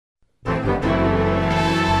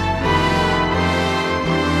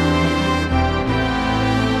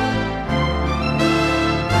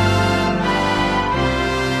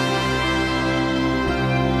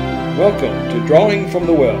Welcome to Drawing from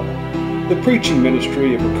the Well, the preaching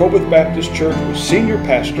ministry of Rehoboth Baptist Church with Senior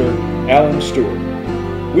Pastor Alan Stewart.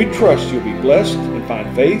 We trust you'll be blessed and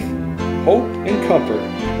find faith, hope, and comfort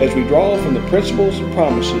as we draw from the principles and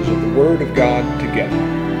promises of the Word of God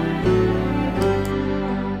together.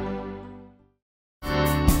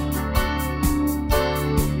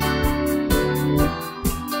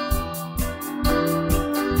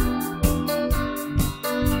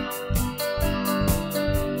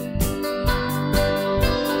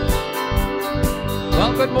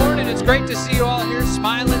 Well, good morning. It's great to see you all here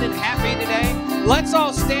smiling and happy today. Let's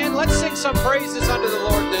all stand. Let's sing some praises unto the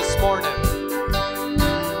Lord this morning.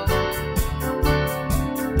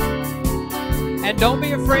 And don't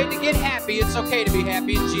be afraid to get happy. It's okay to be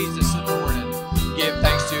happy in Jesus this morning. Give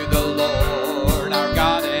thanks to the Lord, our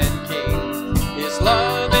God and King. His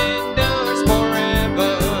love endures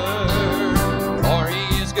forever. For He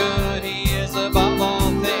is good, He is above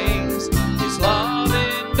all things. His love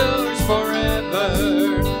endures forever.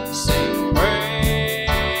 Sing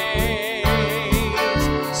praise,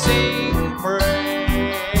 sing praise.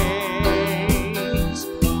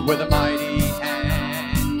 With a mighty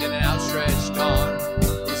hand and an outstretched arm,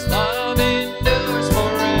 His love endures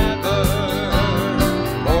forever.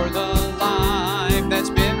 For the life that's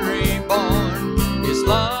been reborn, His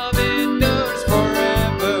love endures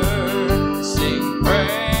forever. Sing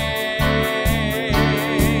praise,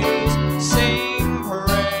 sing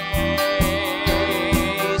praise,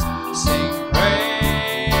 sing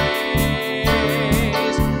praise,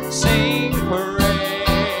 sing praise.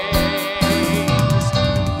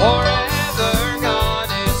 Forever God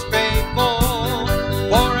is faithful,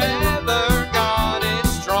 forever God is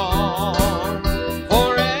strong,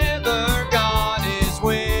 forever God is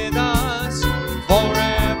with us,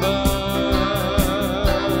 forever.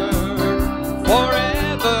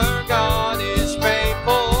 Forever God is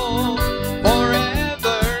faithful,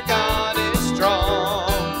 forever God is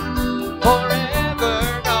strong,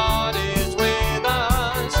 forever God is with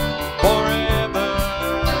us, forever,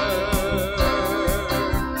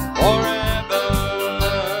 forever.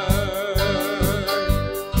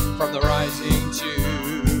 From the rising to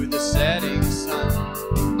the setting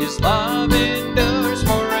sun, His love endures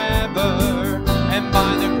forever, and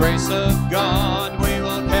by the grace of God we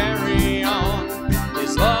will carry on.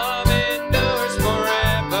 His love endures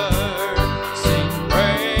forever. Sing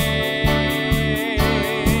praise,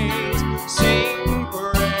 sing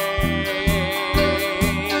praise,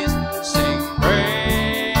 sing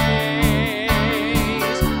praise,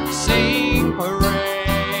 sing praise.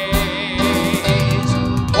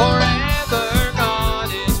 Forever God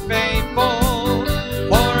is faithful,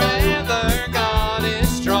 forever God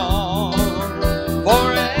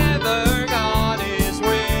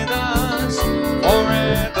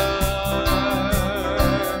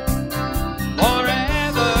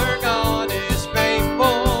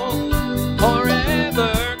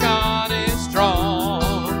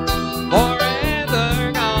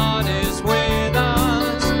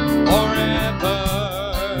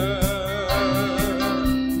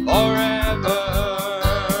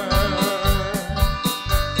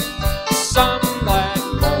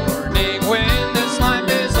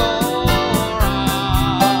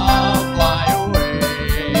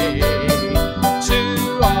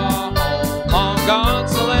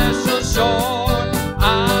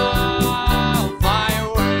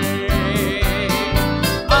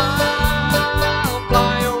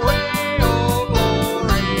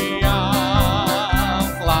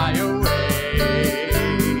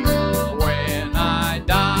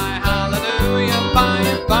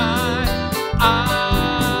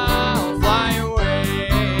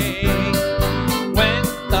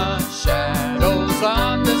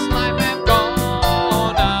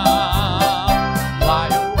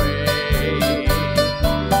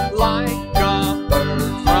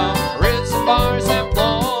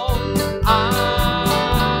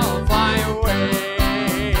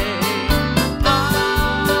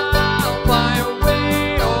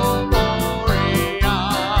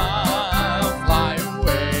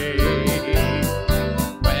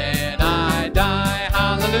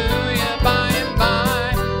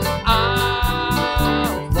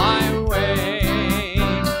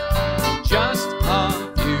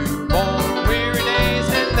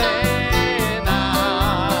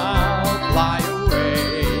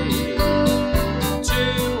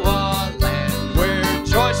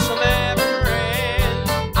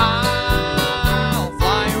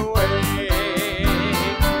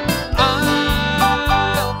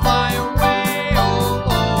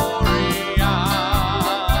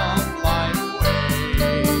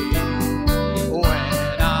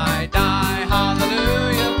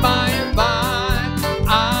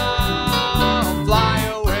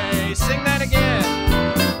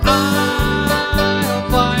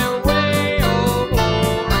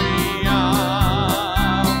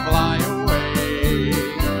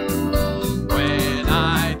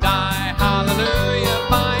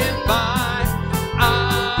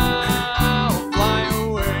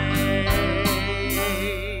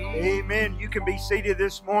can be seated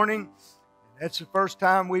this morning. That's the first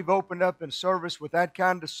time we've opened up in service with that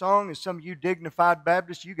kind of song. And some of you dignified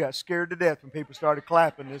Baptists, you got scared to death when people started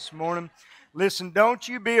clapping this morning. Listen, don't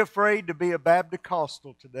you be afraid to be a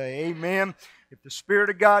Baptist-costal today. Amen. If the Spirit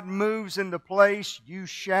of God moves in the place, you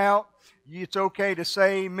shout. It's okay to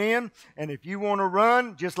say amen. And if you want to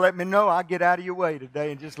run, just let me know. I'll get out of your way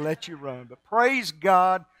today and just let you run. But praise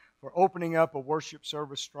God for opening up a worship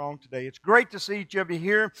service strong today. It's great to see each of you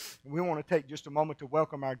here. And we want to take just a moment to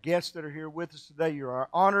welcome our guests that are here with us today. You're our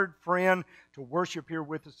honored friend to worship here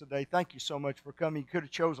with us today. Thank you so much for coming. You could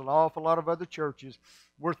have chosen an awful lot of other churches.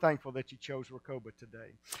 We're thankful that you chose Recoba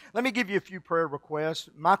today. Let me give you a few prayer requests.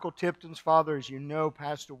 Michael Tipton's father, as you know,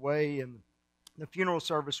 passed away, and the funeral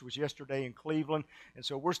service was yesterday in Cleveland, and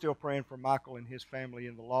so we're still praying for Michael and his family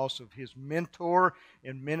and the loss of his mentor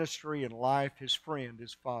in ministry and life, his friend,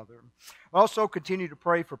 his father. Also continue to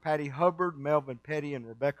pray for Patty Hubbard, Melvin Petty, and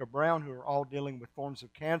Rebecca Brown, who are all dealing with forms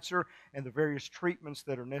of cancer and the various treatments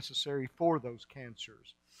that are necessary for those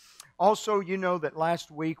cancers. Also, you know that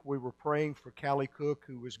last week we were praying for Callie Cook,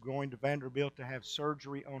 who was going to Vanderbilt to have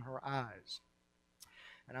surgery on her eyes.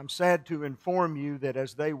 And I'm sad to inform you that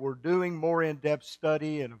as they were doing more in-depth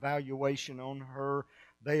study and evaluation on her,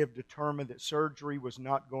 they have determined that surgery was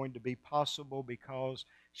not going to be possible because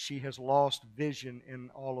she has lost vision in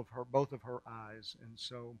both of her eyes. And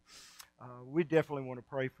so we definitely want to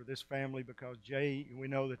pray for this family because, Jay, we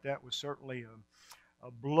know that was certainly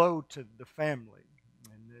a blow to the family.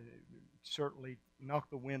 And it certainly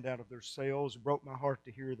knocked the wind out of their sails. It broke my heart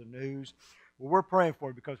to hear the news. Well, we're praying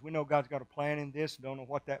for it because we know God's got a plan in this. Don't know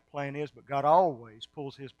what that plan is, but God always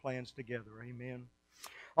pulls His plans together. Amen.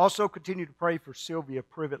 Also, continue to pray for Sylvia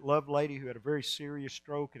Privet Lovelady, who had a very serious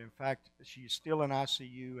stroke, and in fact, she's still in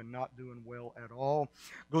ICU and not doing well at all.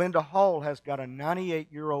 Glenda Hall has got a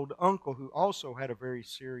 98-year-old uncle who also had a very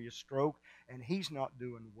serious stroke, and he's not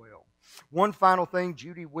doing well. One final thing,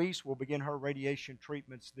 Judy Weiss will begin her radiation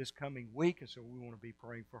treatments this coming week, and so we want to be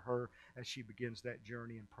praying for her as she begins that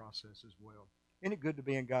journey and process as well. Isn't it good to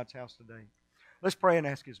be in God's house today? Let's pray and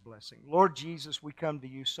ask His blessing. Lord Jesus, we come to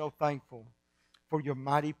You so thankful for Your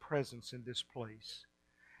mighty presence in this place.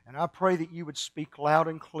 And I pray that You would speak loud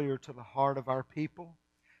and clear to the heart of our people.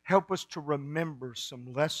 Help us to remember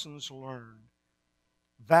some lessons learned,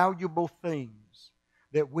 valuable things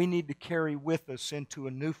that we need to carry with us into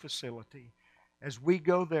a new facility. As we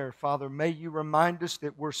go there, Father, may You remind us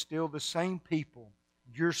that we're still the same people.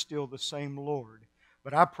 You're still the same Lord.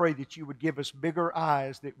 But I pray that You would give us bigger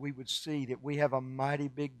eyes, that we would see that we have a mighty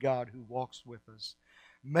big God who walks with us.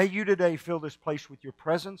 May You today fill this place with Your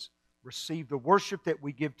presence. Receive the worship that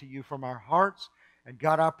we give to You from our hearts. And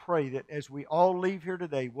God, I pray that as we all leave here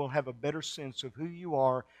today, we'll have a better sense of who You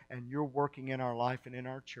are and You're working in our life and in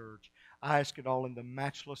our church. I ask it all in the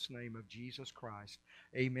matchless name of Jesus Christ.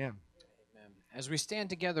 Amen. Amen. As we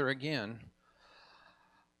stand together again,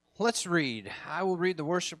 let's read. I will read the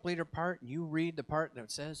worship leader part. You read the part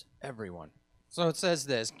that says everyone. So it says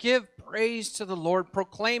this: Give praise to the Lord,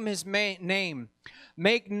 proclaim His name,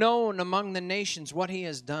 make known among the nations what He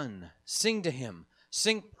has done. Sing to Him,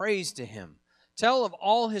 sing praise to Him. Tell of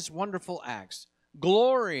all His wonderful acts.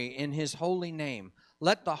 Glory in His holy name.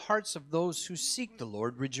 Let the hearts of those who seek the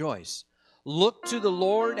Lord rejoice. Look to the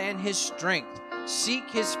Lord and His strength. Seek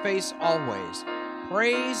His face always.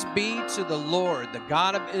 Praise be to the Lord, the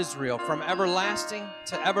God of Israel, from everlasting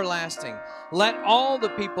to everlasting. Let all the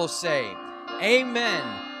people say, Amen,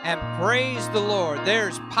 and praise the Lord.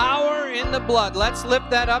 There's power in the blood. Let's lift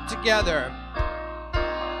that up together.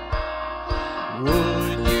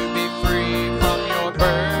 Would you be free from your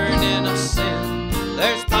burden of sin?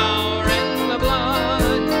 There's power in the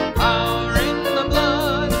blood, power in the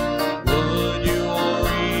blood. Would you or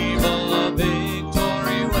evil a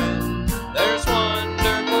victory win? There's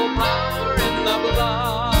wonderful power in the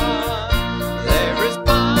blood. There is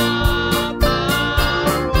power,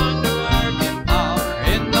 wonder-working power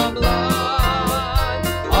in the blood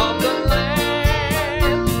of the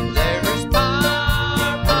Lamb. There is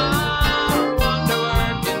power,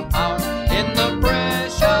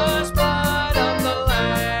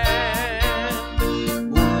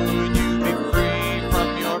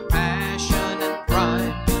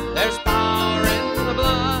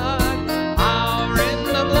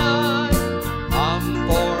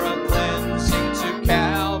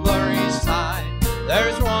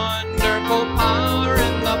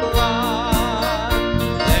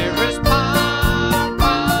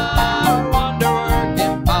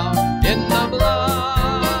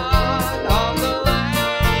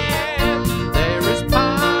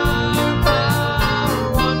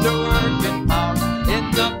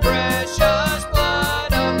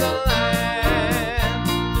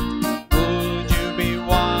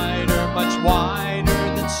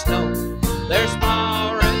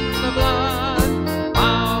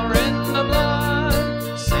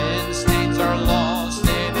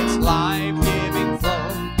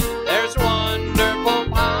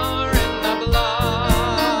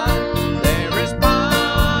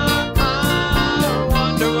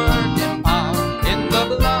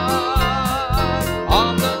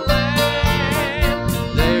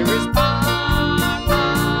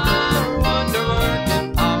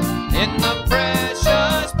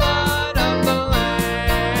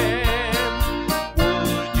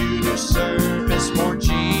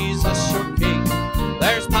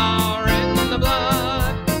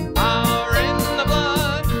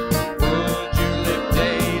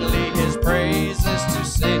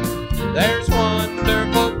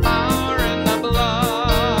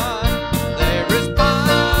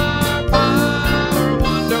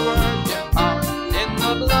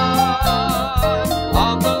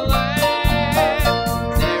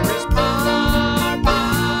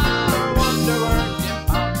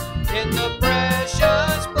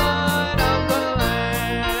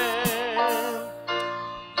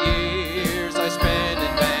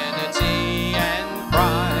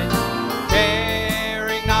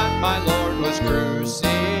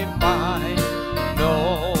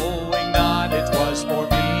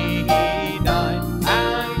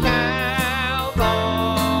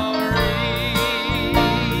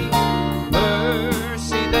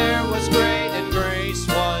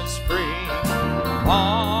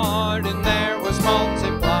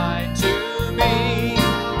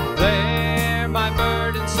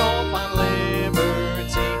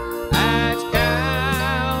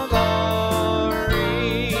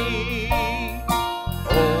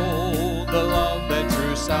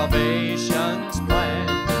 salvation's plan.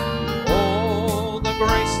 Oh, the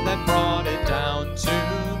grace that brought it down to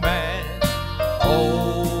man.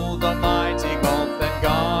 Oh, the mighty gulf that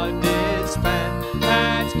God did span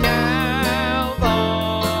at Calvary.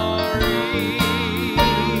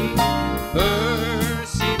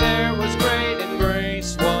 Mercy there was great and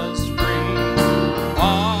grace was free.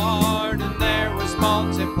 Pardon there was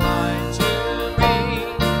multiplied to me.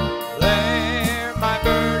 There my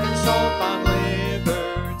burden soul found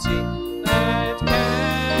liberty at Calvary.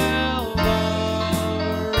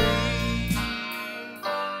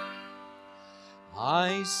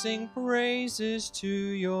 I sing praises to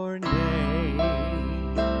your name,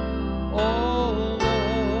 oh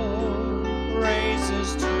Lord,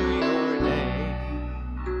 praises to your name,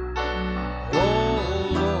 oh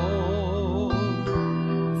Lord,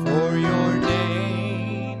 for your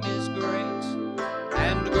name is great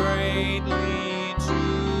and greatly to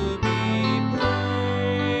be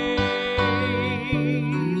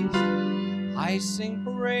praised. I sing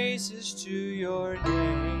praises to your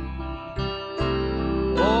name,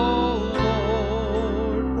 oh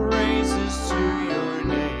Lord, praises to your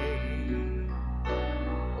name,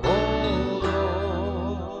 oh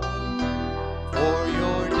Lord, for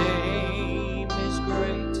your name is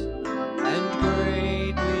great and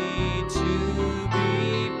greatly to be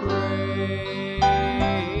praised.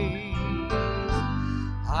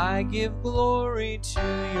 I give glory to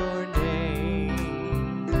your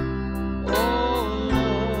name, oh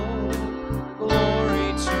Lord, glory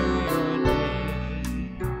to your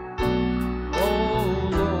name, oh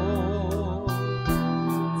Lord,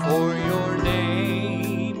 for your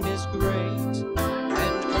name is great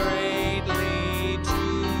and greatly to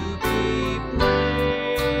be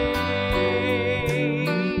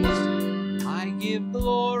praised. I give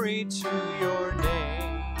glory to your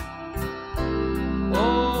name,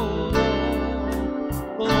 oh Lord,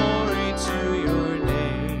 glory to your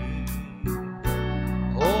name,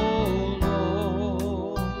 oh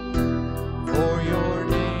Lord, for your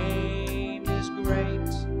name is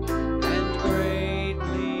great and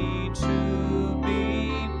greatly to be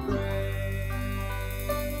praised.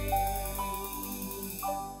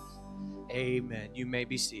 Amen. You may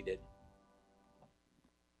be seated.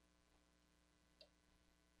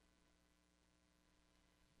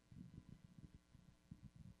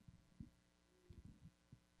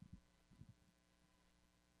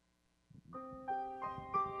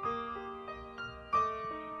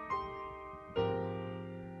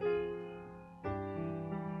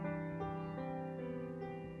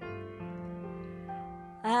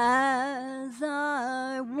 As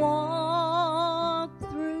I walk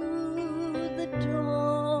through the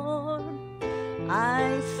door,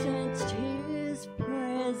 I sensed his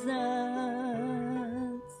presence,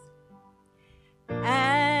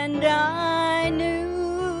 and I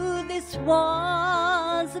knew this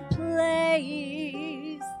was a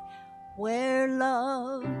place where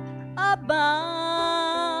love abounds.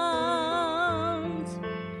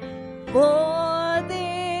 For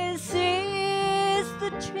this is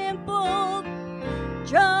the temple,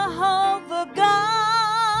 Jehovah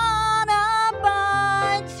God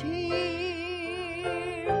abides here,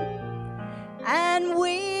 and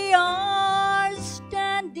we are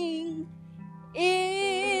standing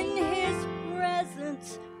in his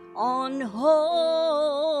presence on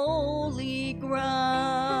holy ground.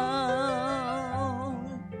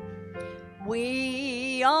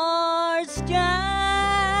 We are standing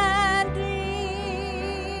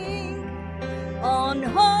on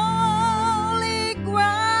holy ground,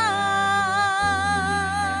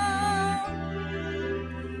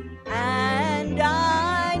 and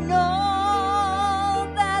I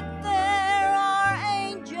know that there are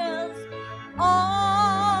angels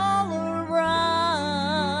all around.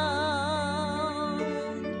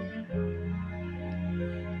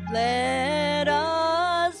 Let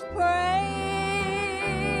us praise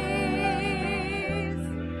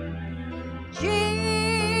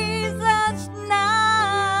Jesus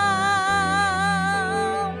now.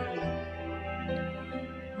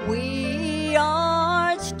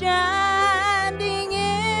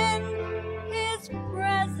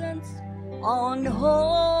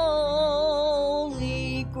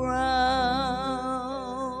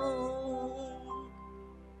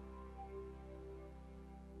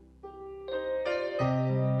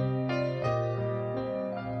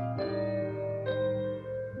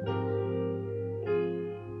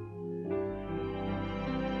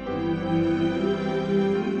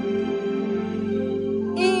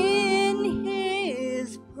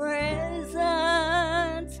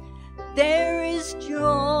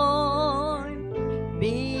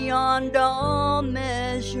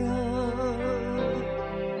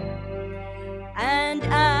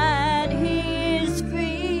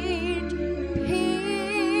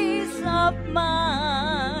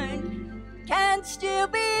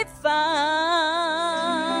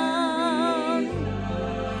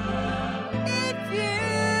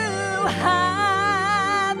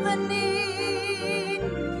 have a need,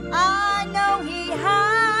 I know He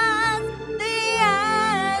has the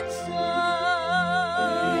answers.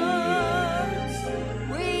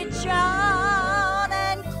 Reach out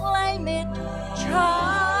and claim it,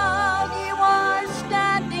 child. You are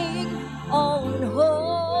standing on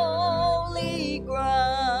holy ground.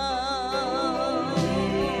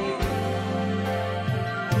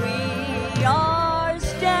 We are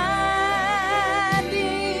standing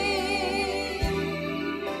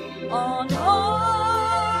on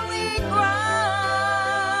holy ground,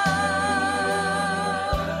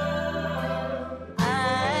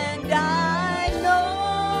 and I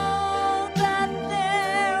know that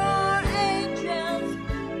there are angels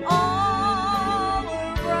all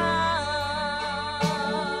around.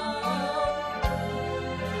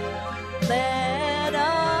 Let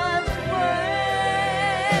us praise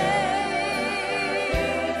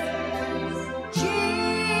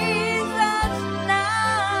Jesus now.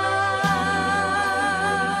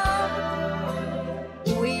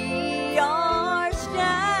 We are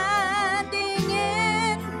standing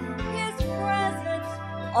in His presence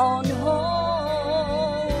on holy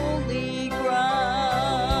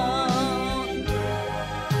ground.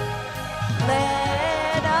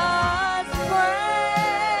 Let us praise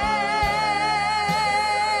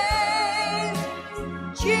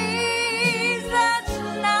Jesus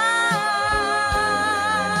now.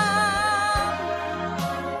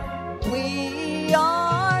 We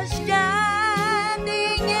are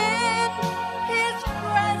standing in His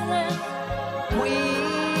presence. We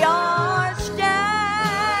are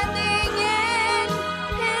standing in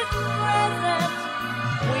His presence.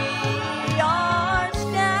 We are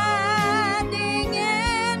standing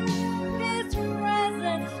in His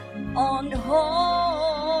presence on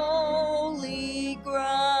holy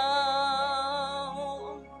ground.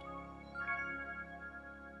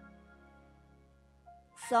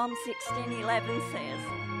 Psalm 16:11 says,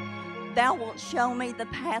 Thou wilt show me the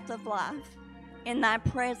path of life. In Thy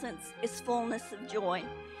presence is fullness of joy.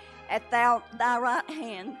 At Thy right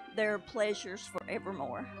hand there are pleasures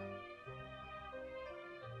forevermore.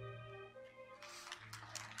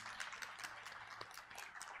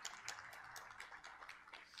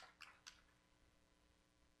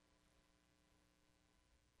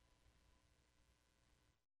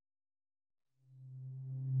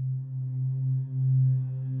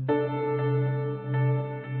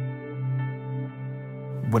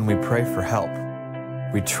 When we pray for help,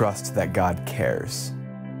 we trust that God cares.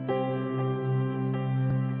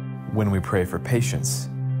 When we pray for patience,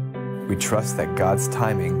 we trust that God's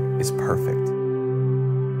timing is perfect.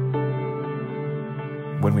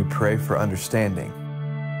 When we pray for understanding,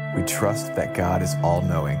 we trust that God is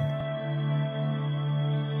all-knowing.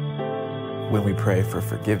 When we pray for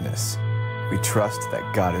forgiveness, we trust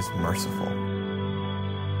that God is merciful.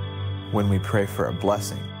 When we pray for a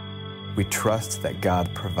blessing, we trust that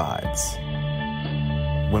God provides.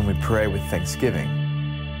 When we pray with thanksgiving,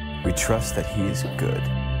 we trust that He is good.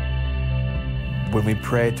 When we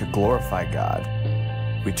pray to glorify God,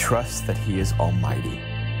 we trust that He is almighty.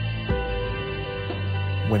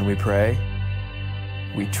 When we pray,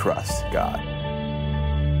 we trust God.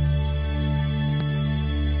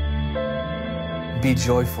 Be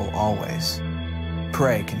joyful always.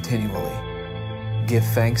 Pray continually. Give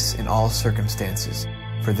thanks in all circumstances,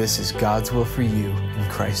 for this is God's will for you in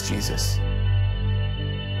Christ Jesus.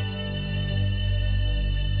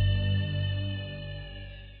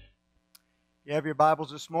 You have your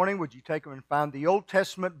Bibles this morning. Would you take them and find the Old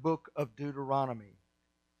Testament book of Deuteronomy?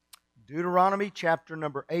 Deuteronomy chapter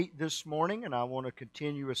number 8 this morning, and I want to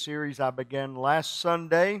continue a series I began last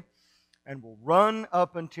Sunday, and we'll run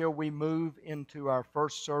up until we move into our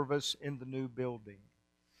first service in the new building.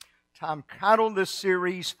 I'm titled this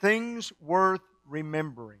series, Things Worth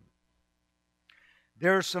Remembering.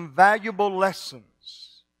 There are some valuable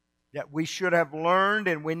lessons that we should have learned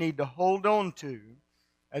and we need to hold on to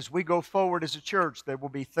as we go forward as a church. There will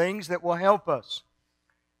be things that will help us.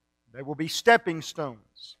 There will be stepping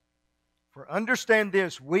stones. For understand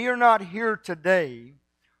this, we are not here today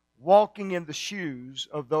walking in the shoes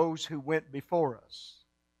of those who went before us.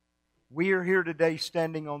 We are here today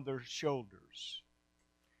standing on their shoulders.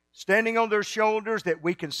 Standing on their shoulders that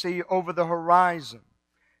we can see over the horizon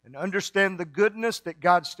and understand the goodness that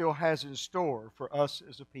God still has in store for us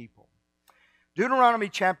as a people. Deuteronomy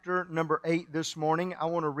chapter number 8 this morning. I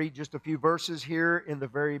want to read just a few verses here in the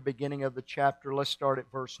very beginning of the chapter. Let's start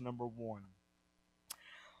at verse number 1.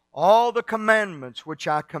 All the commandments which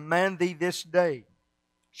I command thee this day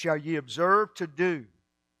shall ye observe to do,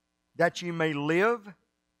 that ye may live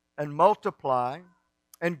and multiply,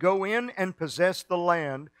 and go in and possess the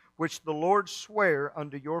land which the Lord sware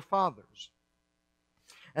unto your fathers.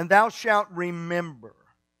 And thou shalt remember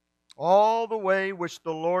all the way which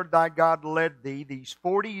the Lord thy God led thee these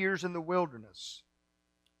 40 years in the wilderness,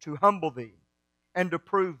 to humble thee and to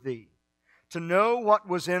prove thee, to know what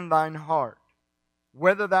was in thine heart,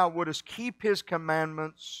 whether thou wouldest keep His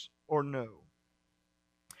commandments or no.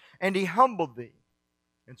 And He humbled thee,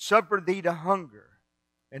 and suffered thee to hunger,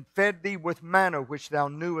 and fed thee with manna which thou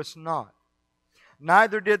knewest not,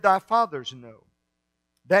 neither did thy fathers know,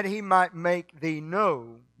 that He might make thee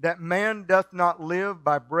know that man doth not live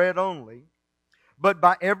by bread only, but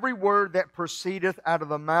by every word that proceedeth out of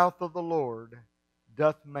the mouth of the Lord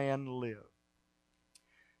doth man live.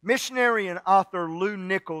 Missionary and author Lou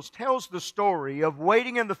Nichols tells the story of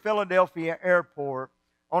waiting in the Philadelphia airport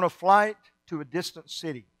on a flight to a distant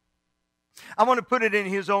city. I want to put it in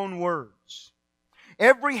his own words.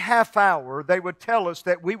 Every half hour they would tell us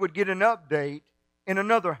that we would get an update in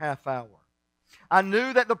another half hour. I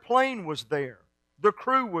knew that the plane was there, the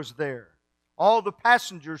crew was there, all the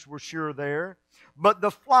passengers were sure there, but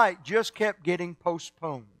the flight just kept getting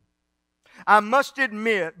postponed. I must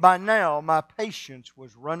admit, by now my patience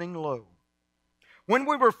was running low. When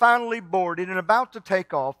we were finally boarded and about to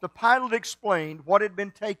take off, the pilot explained what had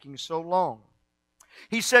been taking so long.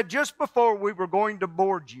 He said, just before we were going to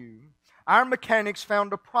board you, our mechanics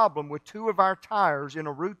found a problem with 2 of our tires in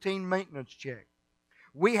a routine maintenance check.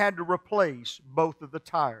 We had to replace both of the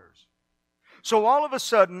tires. So all of a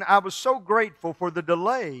sudden, I was so grateful for the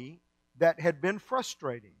delay that had been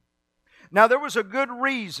frustrating. Now, there was a good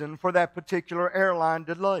reason for that particular airline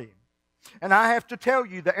delay. And I have to tell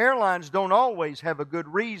you, the airlines don't always have a good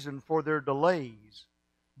reason for their delays,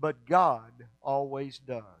 but God always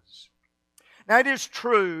does. Now, it is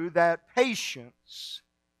true that patience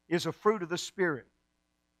is a fruit of the Spirit.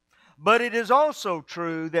 But it is also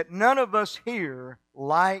true that none of us here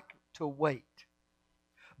like to wait.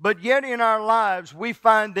 But yet in our lives, we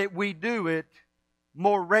find that we do it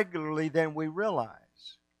more regularly than we realize.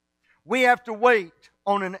 We have to wait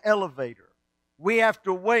on an elevator. We have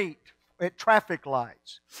to wait at traffic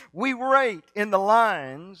lights. We wait in the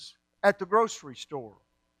lines at the grocery store.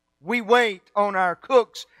 We wait on our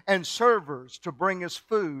cooks and servers to bring us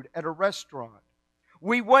food at a restaurant.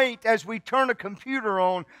 We wait as we turn a computer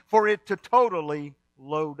on for it to totally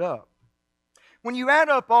load up. When you add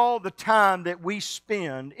up all the time that we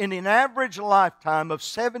spend in an average lifetime of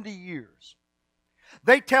 70 years,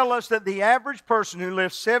 they tell us that the average person who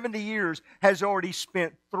lives 70 years has already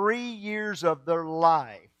spent 3 years of their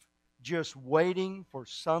life just waiting for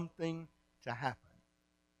something to happen.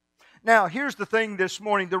 Now, here's the thing this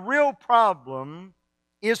morning. The real problem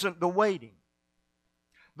isn't the waiting.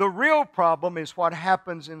 The real problem is what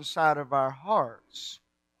happens inside of our hearts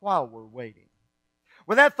while we're waiting.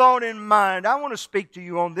 With that thought in mind, I want to speak to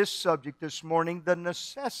you on this subject this morning, the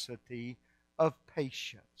necessity of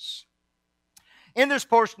patience. In this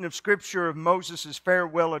portion of Scripture of Moses'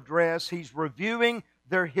 farewell address, he's reviewing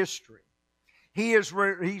their history.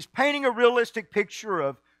 He's painting a realistic picture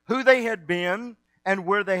of who they had been and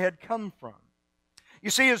where they had come from. You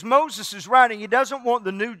see, as Moses is writing, he doesn't want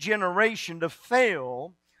the new generation to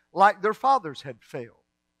fail like their fathers had failed.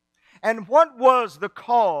 And what was the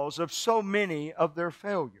cause of so many of their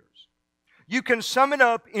failures? You can sum it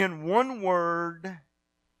up in one word: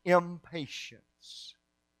 impatience.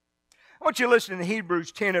 I want you to listen to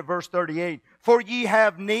Hebrews 10 at verse 38. For ye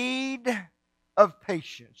have need of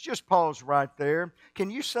patience. Just pause right there.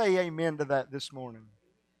 Can you say amen to that this morning?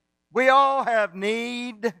 We all have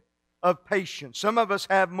need of patience. Some of us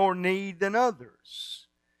have more need than others.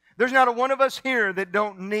 There's not a one of us here that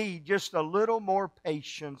don't need just a little more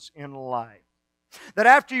patience in life. That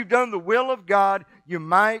after you've done the will of God, you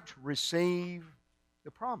might receive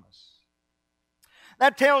the promise.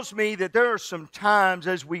 That tells me that there are some times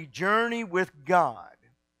as we journey with God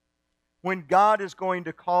when God is going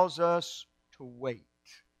to cause us to wait.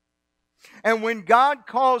 And when God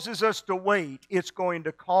causes us to wait, it's going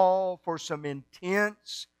to call for some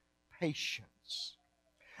intense patience.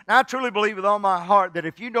 And I truly believe with all my heart that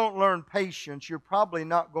if you don't learn patience, you're probably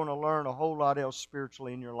not going to learn a whole lot else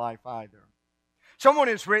spiritually in your life either. Someone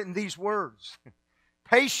has written these words: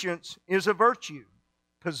 patience is a virtue.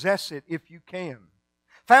 Possess it if you can.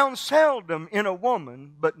 Found seldom in a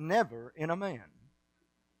woman, but never in a man.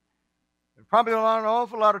 There's probably an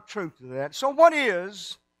awful lot of truth to that. So what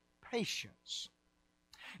is patience?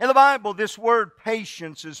 In the Bible, this word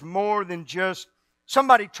patience is more than just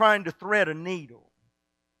somebody trying to thread a needle.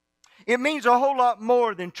 It means a whole lot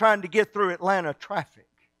more than trying to get through Atlanta traffic.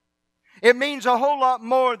 It means a whole lot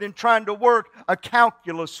more than trying to work a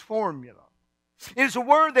calculus formula. It is a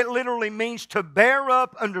word that literally means to bear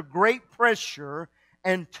up under great pressure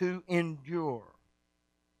and to endure.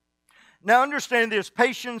 Now understand this,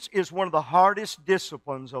 patience is one of the hardest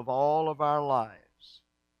disciplines of all of our lives.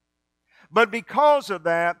 But because of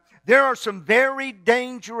that, there are some very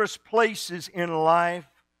dangerous places in life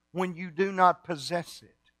when you do not possess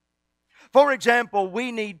it. For example,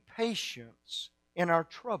 we need patience in our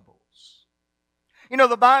troubles. You know,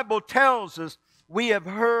 the Bible tells us we have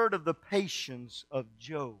heard of the patience of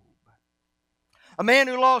Job. A man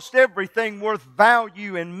who lost everything worth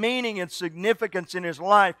value and meaning and significance in his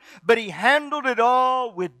life, but he handled it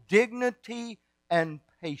all with dignity and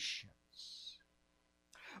patience.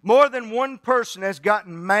 More than one person has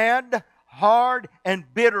gotten mad, hard,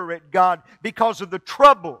 and bitter at God because of the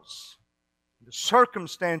troubles, the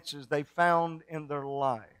circumstances they found in their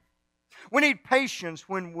life. We need patience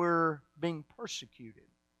when we're being persecuted.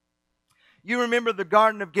 You remember the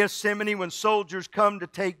Garden of Gethsemane when soldiers come to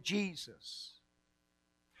take Jesus.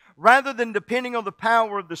 Rather than depending on the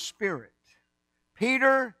power of the Spirit,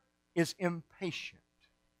 Peter is impatient.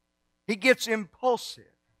 He gets impulsive.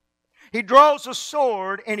 He draws a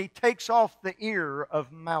sword and he takes off the ear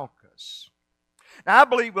of Malchus. Now, I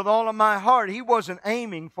believe with all of my heart he wasn't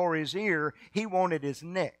aiming for his ear, he wanted his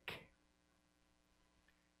neck.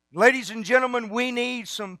 Ladies and gentlemen, we need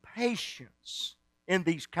some patience in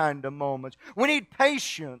these kind of moments. We need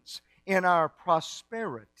patience in our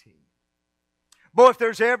prosperity. Boy, if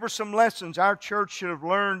there's ever some lessons our church should have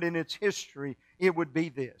learned in its history, it would be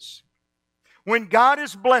this. When God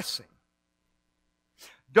is blessing,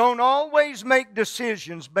 don't always make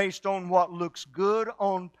decisions based on what looks good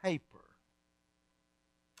on paper.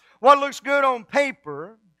 What looks good on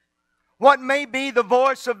paper, what may be the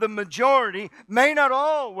voice of the majority, may not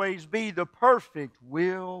always be the perfect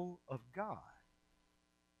will of God.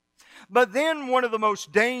 But then one of the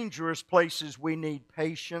most dangerous places we need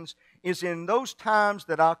patience is in those times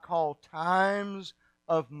that I call times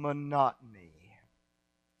of monotony.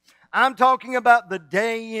 I'm talking about the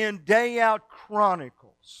day in, day out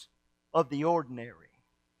chronicles of the ordinary,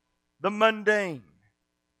 the mundane,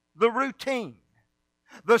 the routine,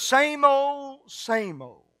 the same old, same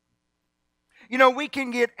old. You know, we can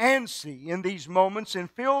get antsy in these moments and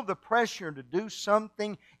feel the pressure to do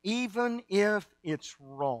something even if it's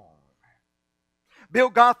wrong. Bill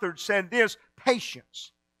Gothard said this,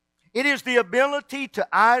 patience. It is the ability to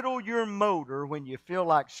idle your motor when you feel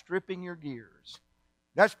like stripping your gears.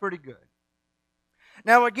 That's pretty good.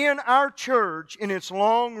 Now again, our church in its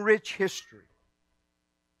long, rich history,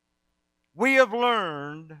 we have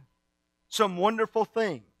learned some wonderful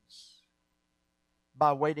things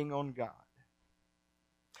by waiting on God.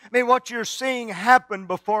 I mean, what you're seeing happen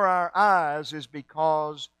before our eyes is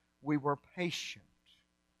because we were patient.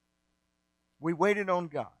 We waited on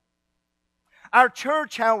God. Our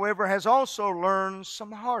church, however, has also learned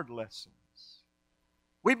some hard lessons.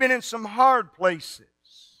 We've been in some hard places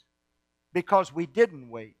because we didn't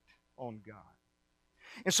wait on God.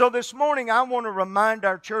 And so this morning, I want to remind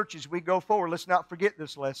our church as we go forward, let's not forget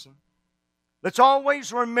this lesson. Let's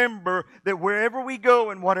always remember that wherever we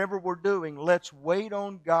go and whatever we're doing, let's wait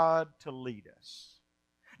on God to lead us.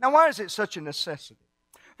 Now, why is it such a necessity?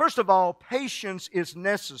 First of all, patience is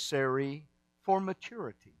necessary for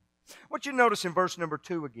maturity. I want you to notice in verse number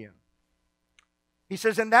 2 again. He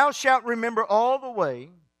says, "And thou shalt remember all the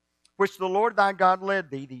way which the Lord thy God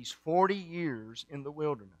led thee these 40 years in the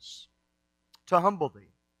wilderness, to humble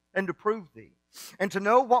thee, and to prove thee, and to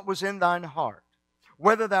know what was in thine heart,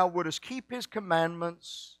 whether thou wouldest keep His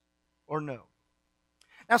commandments or no."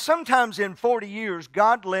 Now sometimes in 40 years,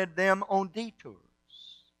 God led them on detours.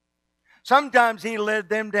 Sometimes He led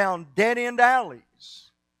them down dead-end alleys.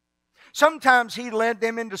 Sometimes He led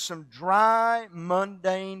them into some dry,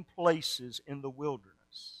 mundane places in the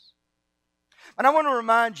wilderness. And I want to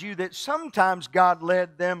remind you that sometimes God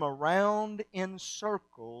led them around in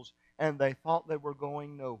circles and they thought they were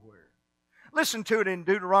going nowhere. Listen to it in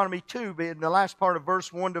Deuteronomy 2, in the last part of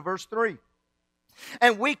verse 1 to verse 3.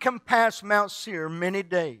 "And we compassed Mount Seir many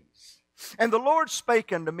days. And the Lord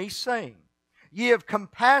spake unto me, saying, Ye have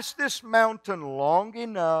compassed this mountain long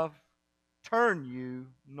enough, turn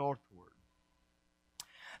you northward."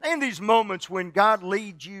 In these moments when God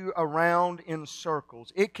leads you around in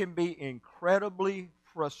circles, it can be incredibly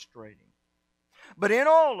frustrating. But in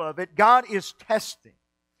all of it, God is testing,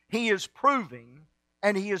 He is proving,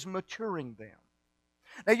 and He is maturing them.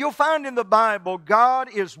 Now you'll find in the Bible, God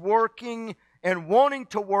is working and wanting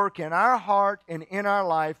to work in our heart and in our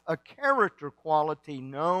life a character quality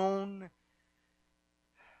known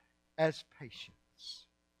as patience.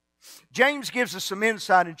 James gives us some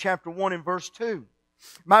insight in chapter 1 and verse 2.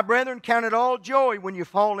 My brethren, count it all joy when you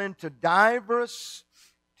fall into diverse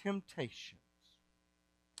temptations.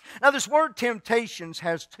 Now, this word temptations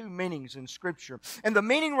has two meanings in Scripture. And the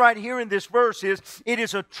meaning right here in this verse is, it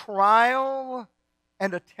is a trial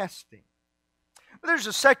and a testing. But there's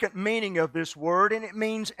a second meaning of this word, and it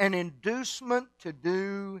means an inducement to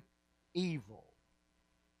do evil.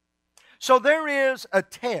 So there is a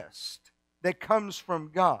test that comes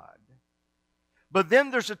from God, but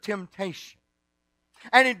then there's a temptation,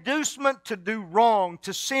 an inducement to do wrong,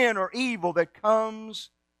 to sin or evil that comes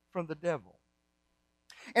from the devil.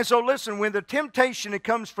 And so listen, when the temptation that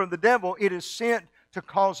comes from the devil, it is sent to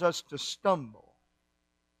cause us to stumble.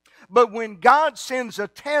 But when God sends a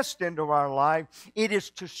test into our life, it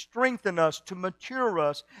is to strengthen us, to mature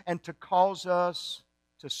us, and to cause us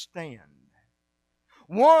to stand.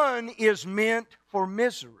 One is meant for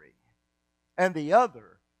misery, and the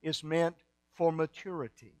other is meant for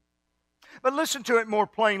maturity. But listen to it more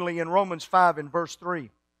plainly in Romans 5 and verse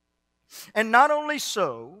 3. And not only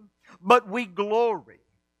so, but we glory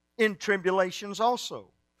in tribulations also,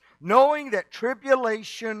 knowing that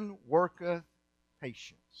tribulation worketh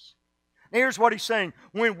patience. Now here's what he's saying.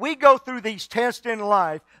 When we go through these tests in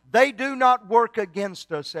life, they do not work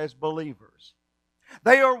against us as believers.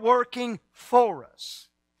 They are working for us.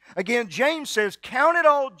 Again, James says, count it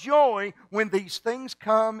all joy when these things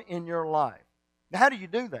come in your life. Now, how do you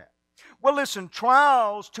do that? Well, listen,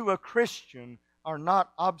 trials to a Christian are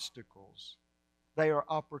not obstacles. They are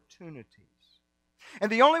opportunities. And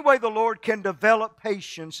the only way the Lord can develop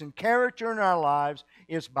patience and character in our lives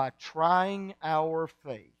is by trying our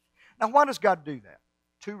faith. Now, why does God do that?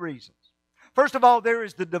 Two reasons. First of all, there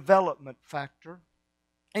is the development factor.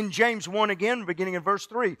 In James 1 again, beginning in verse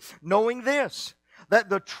 3, knowing this, that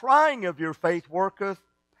the trying of your faith worketh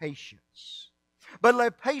patience. But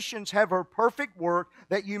let patience have her perfect work,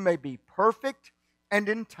 that you may be perfect and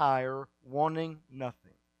entire, wanting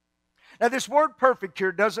nothing. Now, this word perfect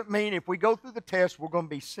here doesn't mean if we go through the test, we're going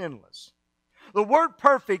to be sinless. The word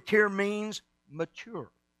perfect here means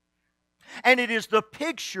mature. And it is the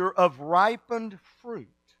picture of ripened fruit.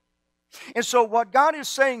 And so what God is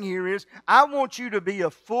saying here is, I want you to be a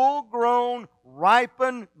full-grown,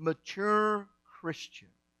 ripened, mature Christian.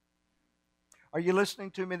 Are you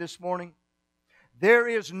listening to me this morning? There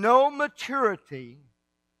is no maturity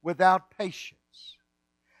without patience.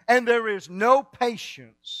 And there is no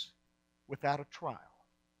patience without a trial.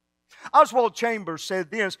 Oswald Chambers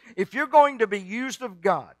said this, if you're going to be used of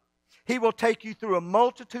God, He will take you through a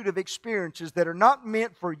multitude of experiences that are not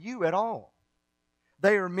meant for you at all.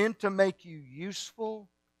 They are meant to make you useful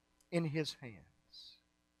in His hands.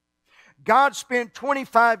 God spent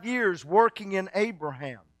 25 years working in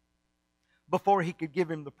Abraham before He could give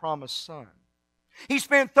him the promised son. He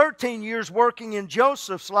spent 13 years working in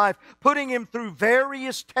Joseph's life, putting him through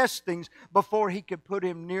various testings before He could put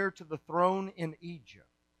him near to the throne in Egypt.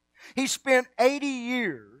 He spent 80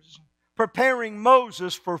 years preparing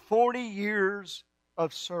Moses for 40 years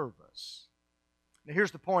of service. Now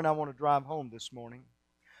here's the point I want to drive home this morning.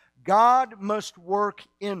 God must work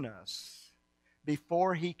in us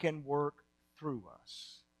before He can work through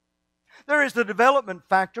us. There is the development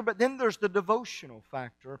factor, but then there's the devotional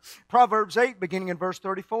factor. Proverbs 8, beginning in verse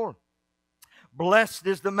 34. Blessed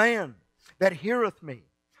is the man that heareth me,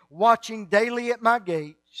 watching daily at my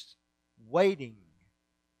gates, waiting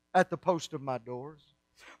at the post of my doors.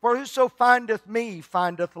 For whoso findeth me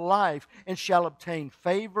findeth life, and shall obtain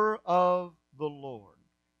favor of the Lord.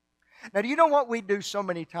 Now, do you know what we do so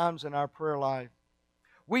many times in our prayer life?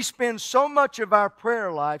 We spend so much of our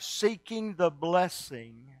prayer life seeking the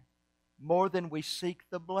blessing more than we seek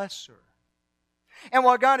the blesser. And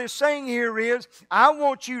what God is saying here is, I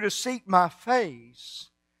want you to seek my face,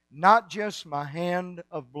 not just my hand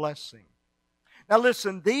of blessing. Now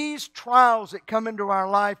listen, these trials that come into our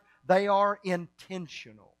life, they are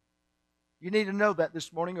intentional. You need to know that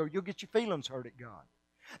this morning, or you'll get your feelings hurt at God.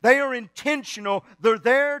 They are intentional. They're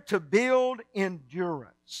there to build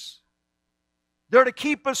endurance. They're to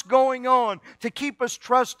keep us going on, to keep us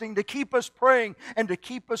trusting, to keep us praying, and to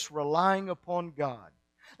keep us relying upon God.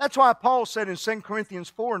 That's why Paul said in 2 Corinthians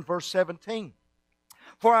 4 and verse 17,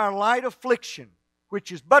 for our light affliction,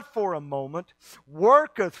 which is but for a moment,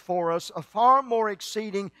 worketh for us a far more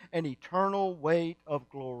exceeding and eternal weight of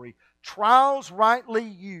glory. Trials rightly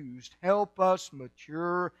used help us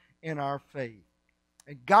mature in our faith.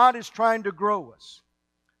 And God is trying to grow us.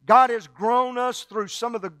 God has grown us through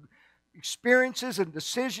some of the experiences and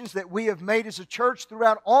decisions that we have made as a church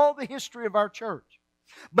throughout all the history of our church.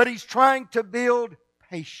 But He's trying to build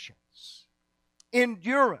patience,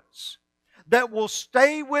 endurance, that will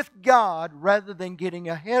stay with God rather than getting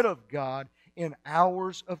ahead of God in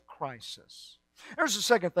hours of crisis. There's the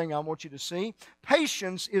second thing I want you to see.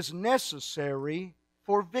 Patience is necessary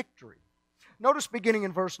for victory. Notice beginning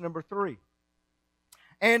in verse number 3.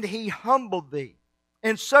 And He humbled thee,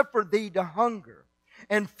 and suffered thee to hunger,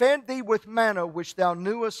 and fed thee with manna which thou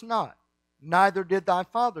knewest not, neither did thy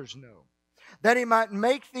fathers know, that He might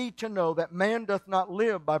make thee to know that man doth not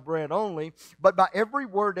live by bread only, but by every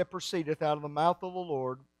word that proceedeth out of the mouth of the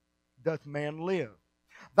Lord doth man live.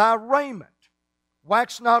 Thy raiment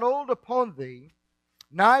waxed not old upon thee,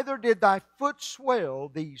 neither did thy foot swell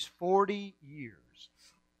these 40 years.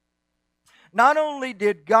 Not only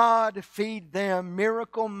did God feed them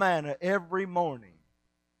miracle manna every morning,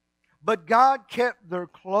 but God kept their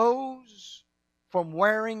clothes from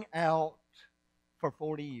wearing out for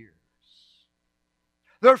 40 years.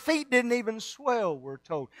 Their feet didn't even swell, we're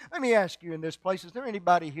told. Let me ask you in this place, is there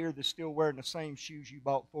anybody here that's still wearing the same shoes you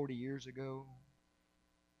bought 40 years ago?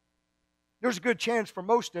 There's a good chance for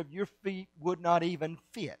most of you, your feet would not even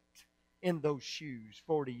fit in those shoes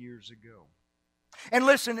 40 years ago. And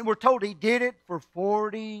listen, we're told He did it for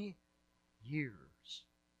 40 years.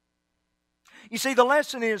 You see, the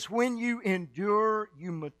lesson is when you endure,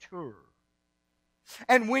 you mature.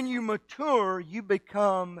 And when you mature, you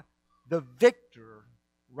become the victor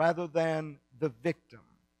rather than the victim.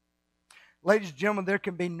 Ladies and gentlemen, there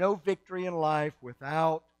can be no victory in life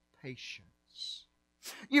without patience.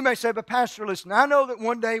 You may say, but Pastor, listen, I know that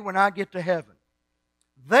one day when I get to heaven,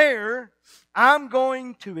 there I'm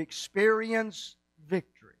going to experience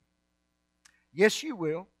victory. Yes, you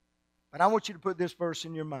will. But I want you to put this verse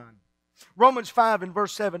in your mind. Romans 5 and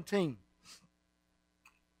verse 17.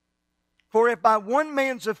 For if by one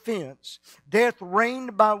man's offense death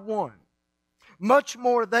reigned by one, much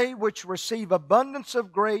more they which receive abundance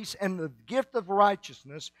of grace and the gift of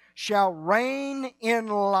righteousness shall reign in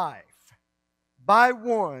life by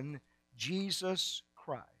one, Jesus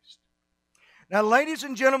Christ. Now, ladies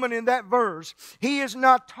and gentlemen, in that verse, he is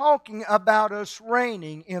not talking about us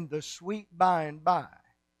reigning in the sweet by and by.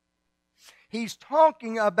 He's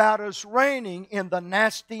talking about us reigning in the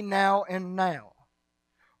nasty now and now.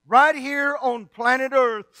 Right here on planet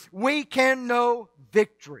Earth, we can know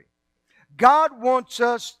victory. God wants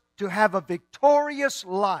us to have a victorious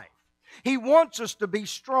life. He wants us to be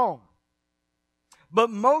strong. But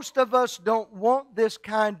most of us don't want this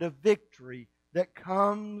kind of victory that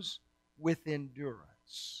comes with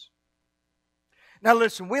endurance. Now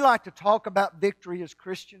listen, we like to talk about victory as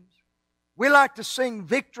Christians. We like to sing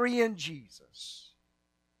victory in Jesus.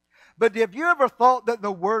 But have you ever thought that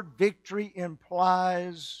the word victory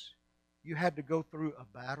implies you had to go through a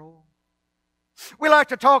battle? We like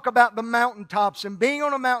to talk about the mountaintops and being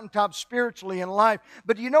on a mountaintop spiritually in life.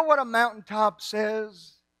 But do you know what a mountaintop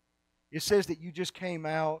says? It says that you just came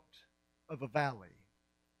out of a valley.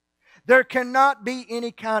 There cannot be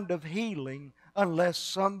any kind of healing unless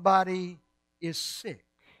somebody is sick.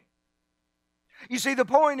 You see, the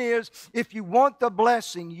point is, if you want the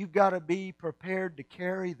blessing, you've got to be prepared to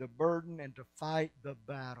carry the burden and to fight the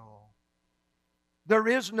battle. There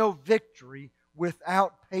is no victory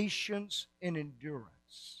without patience and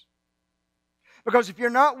endurance. Because if you're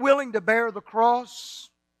not willing to bear the cross,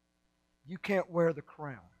 you can't wear the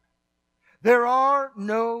crown. There are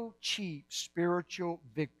no cheap spiritual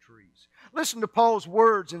victories. Listen to Paul's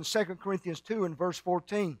words in 2 Corinthians 2 and verse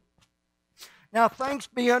 14. Now thanks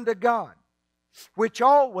be unto God, which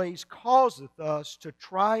always causeth us to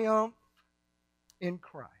triumph in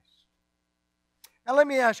Christ. Now let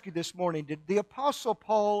me ask you this morning, did the Apostle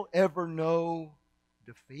Paul ever know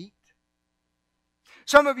defeat?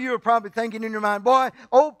 Some of you are probably thinking in your mind, boy,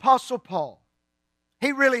 old Apostle Paul,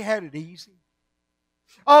 he really had it easy.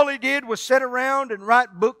 All he did was sit around and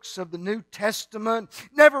write books of the New Testament,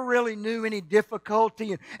 never really knew any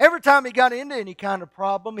difficulty, and every time he got into any kind of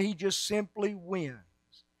problem, he just simply wins.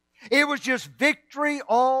 It was just victory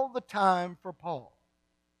all the time for Paul.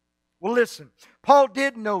 Well, listen, Paul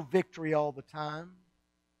did know victory all the time,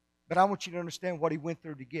 but I want you to understand what he went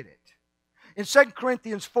through to get it. In 2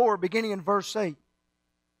 Corinthians 4, beginning in verse 8,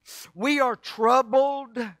 we are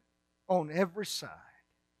troubled on every side.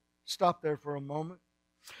 Stop there for a moment.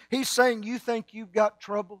 He's saying, you think you've got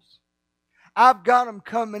troubles? I've got them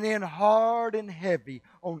coming in hard and heavy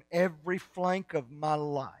on every flank of my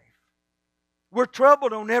life. We're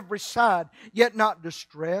troubled on every side, yet not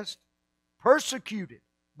distressed, persecuted,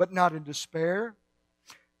 but not in despair.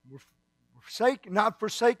 We're not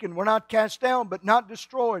forsaken, we're not cast down, but not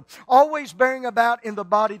destroyed. Always bearing about in the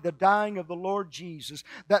body the dying of the Lord Jesus,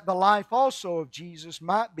 that the life also of Jesus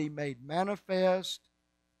might be made manifest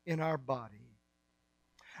in our body.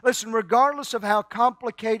 Listen, regardless of how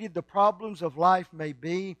complicated the problems of life may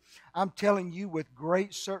be, I'm telling you with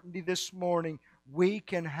great certainty this morning, we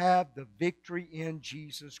can have the victory in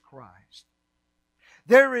Jesus Christ.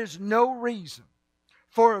 There is no reason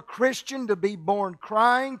for a Christian to be born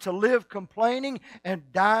crying, to live complaining,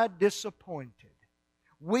 and die disappointed.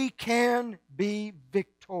 We can be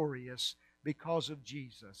victorious because of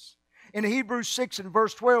Jesus. In Hebrews 6 and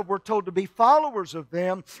verse 12, we're told to be followers of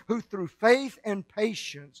them who through faith and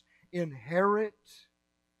patience inherit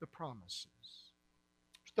the promises.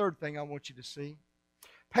 Third thing I want you to see,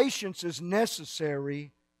 patience is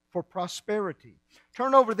necessary for prosperity.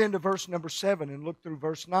 Turn over then to verse number 7 and look through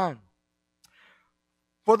verse 9.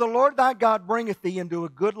 For the Lord thy God bringeth thee into a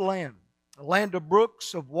good land, a land of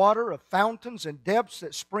brooks, of water, of fountains, and depths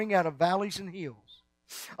that spring out of valleys and hills.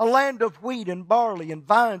 A land of wheat and barley and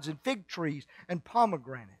vines and fig trees and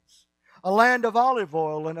pomegranates. A land of olive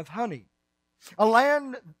oil and of honey. A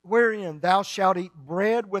land wherein thou shalt eat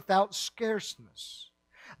bread without scarceness.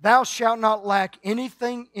 Thou shalt not lack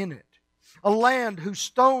anything in it. A land whose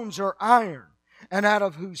stones are iron, and out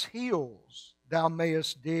of whose hills thou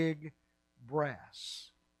mayest dig brass.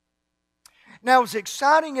 Now, as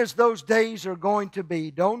exciting as those days are going to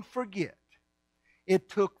be, don't forget, it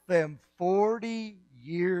took them 40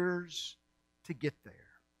 years to get there.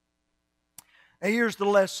 Now, here's the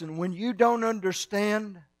lesson. When you don't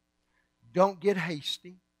understand, don't get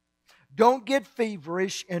hasty, don't get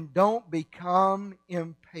feverish, and don't become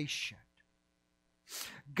impatient.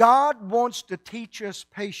 God wants to teach us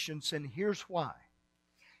patience, and here's why.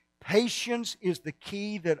 Patience is the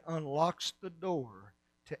key that unlocks the door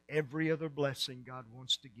to every other blessing God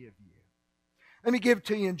wants to give you. Let me give it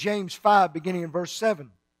to you in James 5, beginning in verse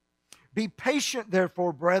 7. Be patient,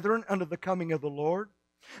 therefore, brethren, unto the coming of the Lord.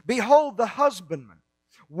 Behold, the husbandman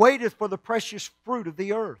waiteth for the precious fruit of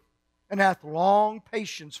the earth, and hath long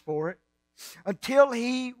patience for it, until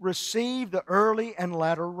he receive the early and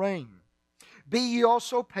latter rain. Be ye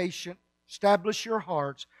also patient, establish your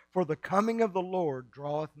hearts, for the coming of the Lord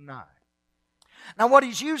draweth nigh. Now what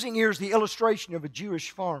he's using here is the illustration of a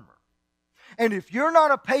Jewish farmer. And if you're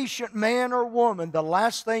not a patient man or woman, the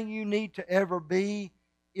last thing you need to ever be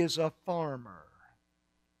is a farmer.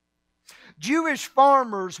 Jewish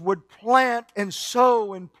farmers would plant and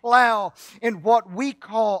sow and plow in what we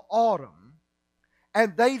call autumn,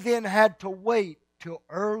 and they then had to wait till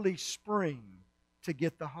early spring to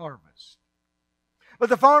get the harvest. But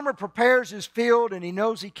the farmer prepares his field and he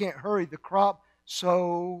knows he can't hurry the crop,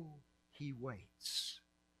 so he waits.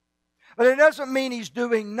 But it doesn't mean he's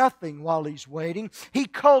doing nothing while he's waiting. He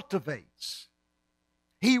cultivates.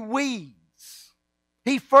 He weeds.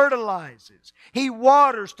 He fertilizes. He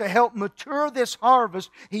waters to help mature this harvest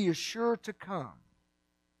he is sure to come.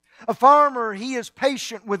 A farmer, he is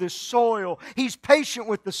patient with his soil. He's patient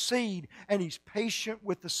with the seed, and he's patient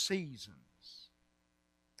with the seasons.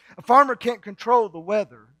 A farmer can't control the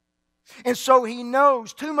weather, and so he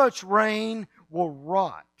knows too much rain will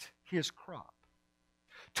rot his crop.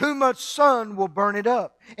 Too much sun will burn it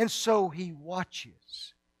up, and so he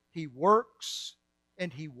watches. He works,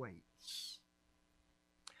 and he waits.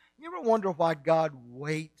 You ever wonder why God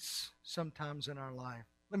waits sometimes in our life?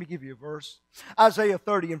 Let me give you a verse. Isaiah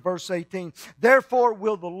 30 and verse 18. Therefore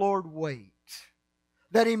will the Lord wait,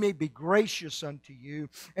 that He may be gracious unto you,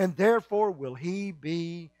 and therefore will He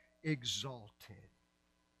be exalted.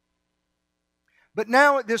 But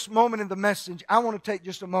now at this moment in the message, I want to take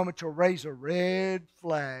just a moment to raise a red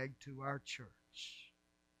flag to our church.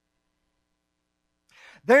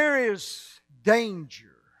 There is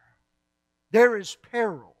danger, there is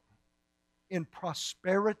peril in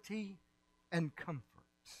prosperity and comfort.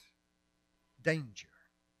 Danger.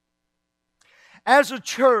 As a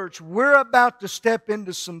church, we're about to step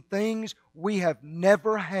into some things we have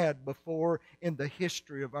never had before in the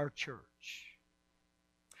history of our church.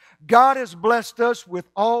 God has blessed us with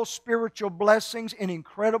all spiritual blessings in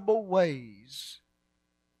incredible ways.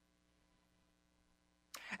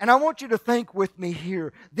 And I want you to think with me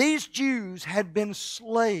here. These Jews had been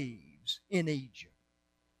slaves in Egypt.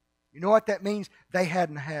 You know what that means? They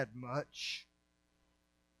hadn't had much.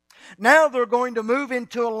 Now they're going to move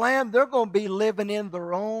into a land, they're going to be living in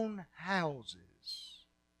their own houses,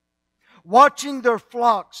 watching their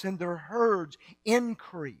flocks and their herds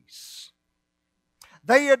increase.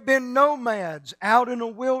 They had been nomads out in a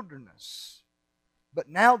wilderness, but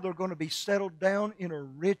now they're going to be settled down in a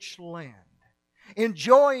rich land,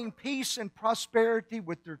 enjoying peace and prosperity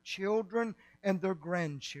with their children and their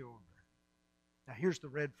grandchildren. Now here's the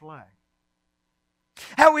red flag.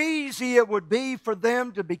 How easy it would be for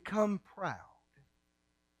them to become proud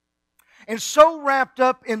and so wrapped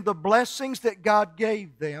up in the blessings that God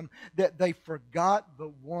gave them that they forgot the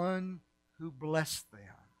one who blessed them.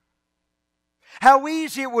 How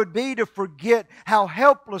easy it would be to forget how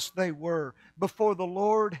helpless they were before the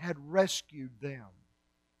Lord had rescued them.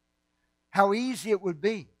 How easy it would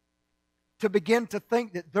be to begin to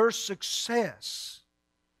think that their success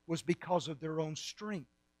was because of their own strength,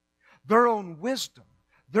 their own wisdom,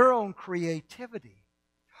 their own creativity.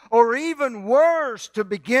 Or even worse, to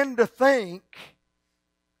begin to think,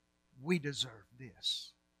 we deserve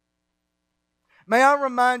this. May I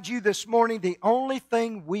remind you this morning, the only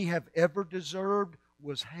thing we have ever deserved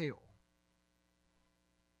was hell.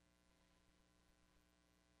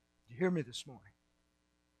 Did you hear me this morning?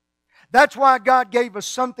 That's why God gave us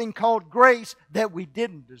something called grace that we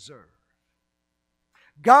didn't deserve.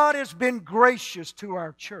 God has been gracious to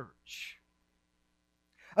our church.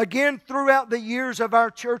 Again, throughout the years of our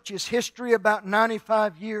church's history, about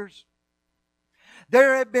 95 years,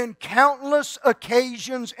 there have been countless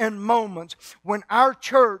occasions and moments when our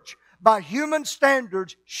church, by human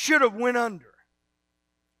standards, should have went under.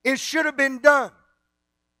 It should have been done.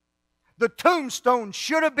 The tombstone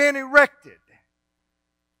should have been erected.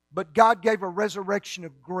 But God gave a resurrection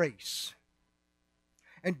of grace.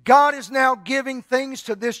 And God is now giving things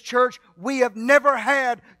to this church we have never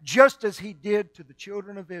had, just as He did to the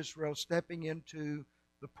children of Israel stepping into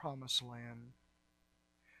the promised land.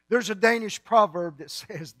 There's a Danish proverb that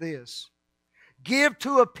says this: give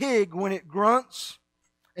to a pig when it grunts,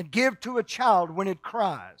 and give to a child when it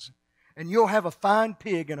cries, and you'll have a fine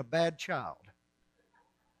pig and a bad child.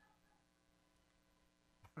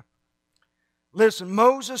 Listen,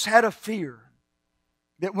 Moses had a fear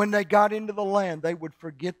that when they got into the land, they would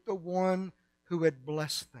forget the one who had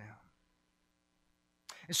blessed them.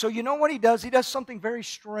 And so you know what he does? He does something very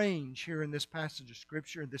strange here in this passage of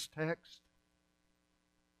Scripture, in this text.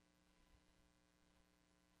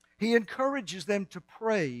 He encourages them to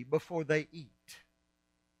pray before they eat.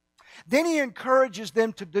 Then he encourages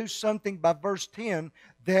them to do something by verse 10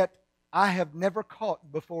 that I have never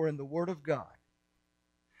caught before in the Word of God.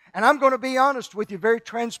 And I'm going to be honest with you, very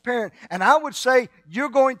transparent. And I would say you're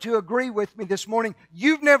going to agree with me this morning.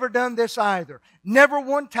 You've never done this either. Never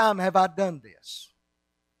one time have I done this.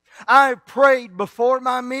 I have prayed before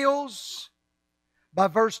my meals. By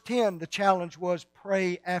verse 10, the challenge was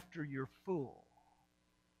pray after you're full.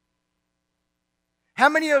 How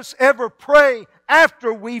many of us ever pray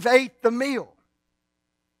after we've ate the meal?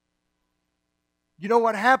 You know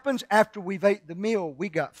what happens? After we've ate the meal, we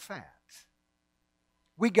got fat.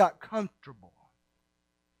 We got comfortable.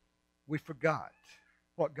 We forgot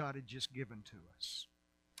what God had just given to us.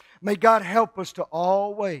 May God help us to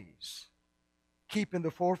always keep in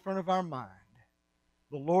the forefront of our mind,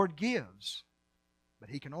 the Lord gives, but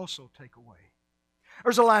He can also take away.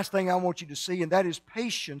 There's the last thing I want you to see, and that is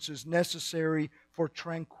patience is necessary for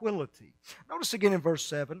tranquility. Notice again in verse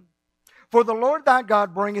 7, for the Lord thy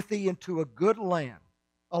God bringeth thee into a good land,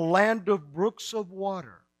 a land of brooks of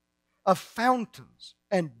water, of fountains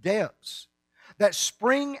and depths that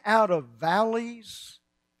spring out of valleys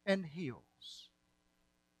and hills.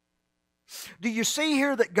 Do you see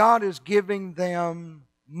here that God is giving them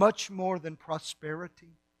much more than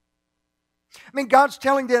prosperity? I mean, God's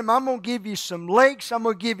telling them, I'm going to give you some lakes, I'm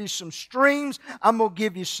going to give you some streams, I'm going to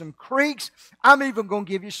give you some creeks, I'm even going to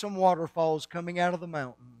give you some waterfalls coming out of the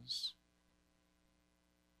mountains.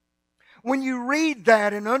 When you read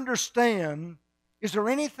that and understand, is there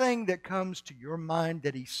anything that comes to your mind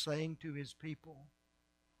that He's saying to His people?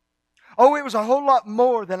 Oh, it was a whole lot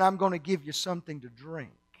more than I'm going to give you something to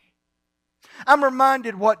drink. I'm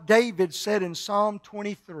reminded what David said in Psalm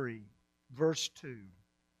 23, verse 2.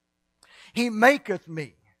 He maketh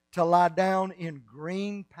me to lie down in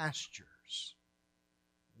green pastures,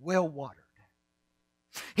 well watered.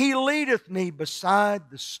 He leadeth me beside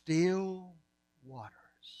the still waters.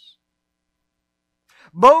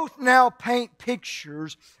 Both now paint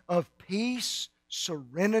pictures of peace,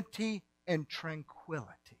 serenity, and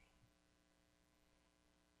tranquility.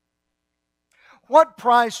 What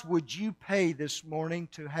price would you pay this morning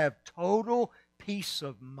to have total peace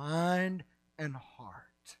of mind and heart?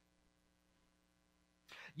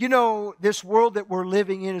 You know, this world that we're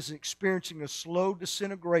living in is experiencing a slow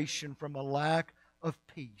disintegration from a lack of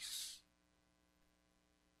peace.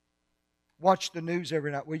 Watch the news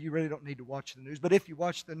every night. Well, you really don't need to watch the news, but if you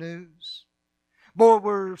watch the news, boy,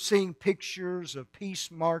 we're seeing pictures of peace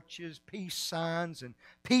marches, peace signs, and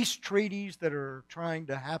peace treaties that are trying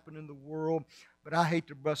to happen in the world. But I hate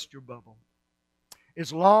to bust your bubble.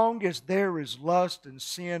 As long as there is lust and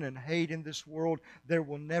sin and hate in this world, there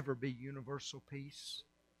will never be universal peace.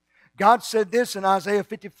 God said this in Isaiah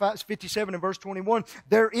 57 and verse 21,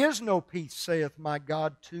 "There is no peace, saith my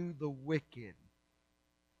God, to the wicked."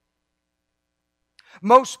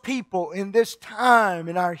 Most people in this time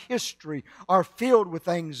in our history are filled with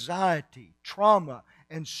anxiety, trauma,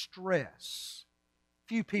 and stress.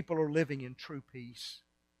 Few people are living in true peace.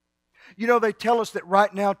 You know, they tell us that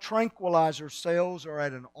right now tranquilizer sales are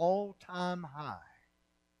at an all-time high.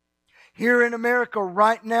 Here in America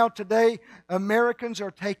right now today, Americans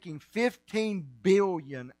are taking 15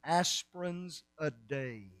 billion aspirins a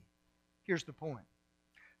day. Here's the point.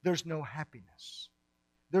 There's no happiness.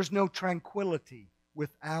 There's no tranquility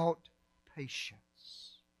without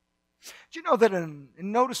patience. Do you know that, and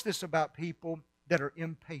notice this about people that are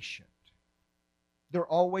impatient. They're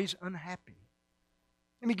always unhappy.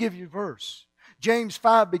 Let me give you a verse. James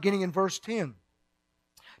 5, beginning in verse 10.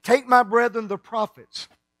 "Take my brethren the prophets,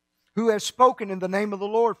 who have spoken in the name of the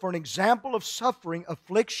Lord, for an example of suffering,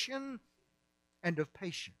 affliction, and of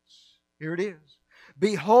patience." Here it is.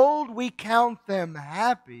 "Behold, we count them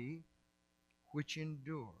happy which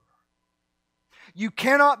endure." You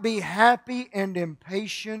cannot be happy and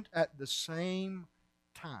impatient at the same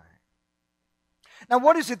time. Now,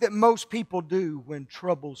 what is it that most people do when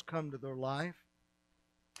troubles come to their life?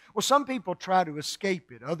 Well, some people try to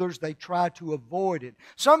escape it. Others, they try to avoid it.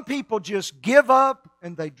 Some people just give up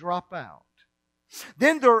and they drop out.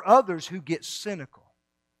 Then there are others who get cynical.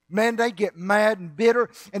 Man, they get mad and bitter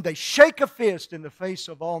and they shake a fist in the face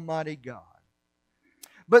of Almighty God.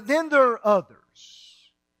 But then there are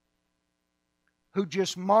others who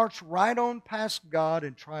just march right on past God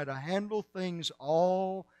and try to handle things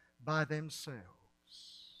all by themselves.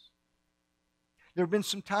 There have been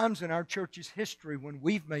some times in our church's history when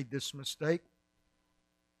we've made this mistake.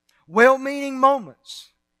 Well-meaning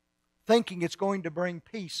moments, thinking it's going to bring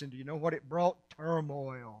peace, and do you know what it brought?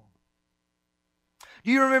 Turmoil.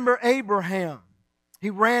 Do you remember Abraham? He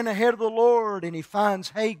ran ahead of the Lord and he finds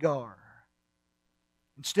Hagar.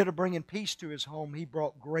 Instead of bringing peace to his home, he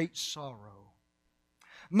brought great sorrow.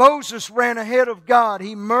 Moses ran ahead of God.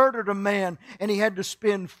 He murdered a man and he had to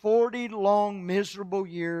spend 40 long, miserable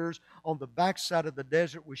years on the backside of the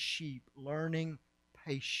desert with sheep, learning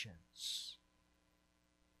patience.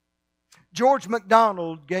 George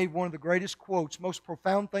MacDonald gave one of the greatest quotes, most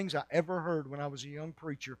profound things I ever heard when I was a young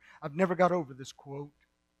preacher. I've never got over this quote.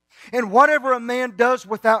 "And whatever a man does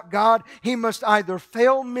without God, he must either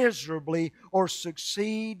fail miserably or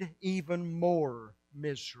succeed even more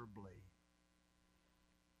miserably."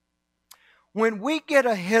 When we get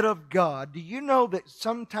ahead of God, do you know that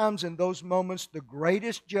sometimes in those moments the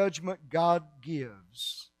greatest judgment God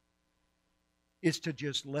gives is to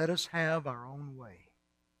just let us have our own way?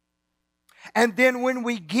 And then when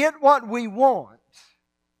we get what we want,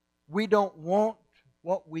 we don't want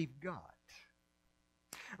what we've got.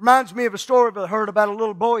 Reminds me of a story I heard about a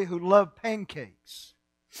little boy who loved pancakes.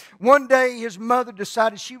 One day his mother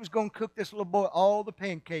decided she was going to cook this little boy all the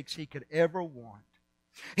pancakes he could ever want.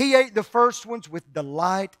 He ate the first ones with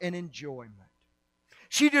delight and enjoyment.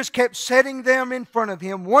 She just kept setting them in front of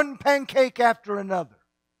him, one pancake after another.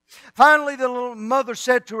 Finally, the little mother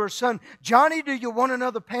said to her son, "Johnny, do you want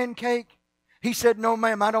another pancake?" He said, "No,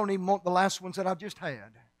 ma'am, I don't even want the last ones that I just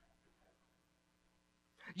had."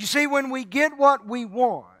 You see, when we get what we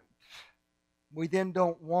want, we then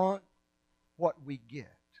don't want what we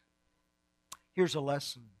get. Here's a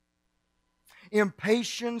lesson.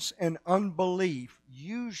 Impatience and unbelief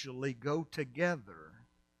usually go together,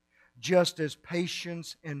 just as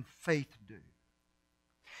patience and faith do.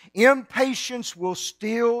 Impatience will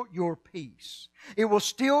steal your peace. It will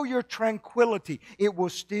steal your tranquility. It will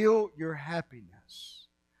steal your happiness.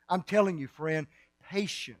 I'm telling you, friend,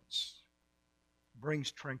 patience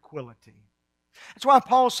brings tranquility. That's why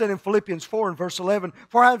Paul said in Philippians 4 and verse 11,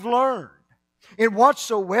 "For I've learned in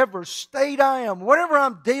whatsoever state I am, whatever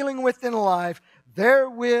I'm dealing with in life,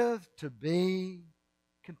 therewith to be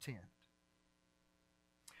content."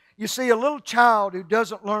 You see, a little child who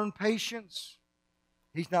doesn't learn patience,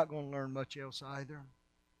 he's not going to learn much else either.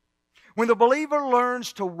 When the believer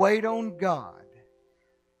learns to wait on God,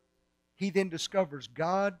 he then discovers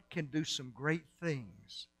God can do some great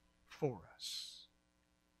things for us.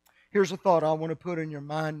 Here's a thought I want to put in your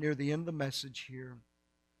mind near the end of the message here.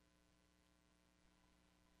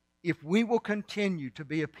 If we will continue to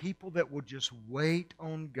be a people that will just wait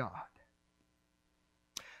on God,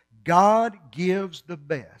 God gives the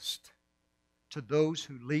best to those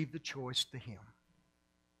who leave the choice to Him.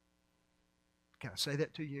 Can I say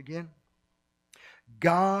that to you again?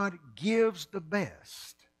 God gives the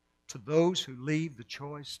best to those who leave the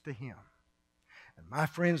choice to Him. And my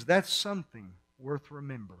friends, that's something worth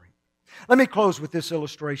remembering. Let me close with this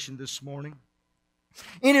illustration this morning.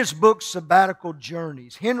 In his book, Sabbatical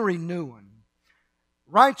Journeys, Henry Nouwen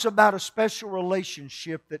writes about a special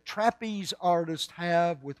relationship that trapeze artists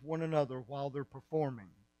have with one another while they're performing.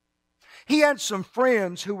 He had some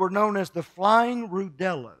friends who were known as the Flying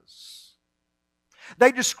Rudellas.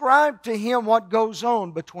 They described to him what goes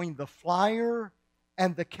on between the flyer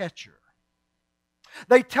and the catcher.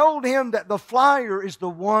 They told him that the flyer is the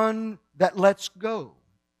one that lets go,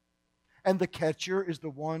 and the catcher is the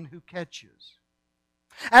one who catches.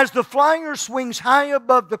 As the flyer swings high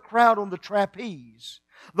above the crowd on the trapeze,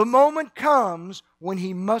 the moment comes when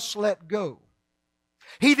he must let go.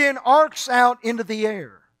 He then arcs out into the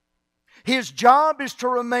air. His job is to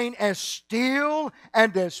remain as still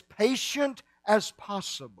and as patient as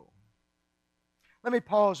possible. Let me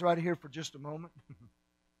pause right here for just a moment.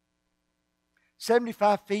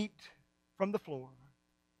 75 feet from the floor,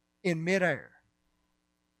 in midair.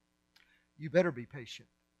 You better be patient,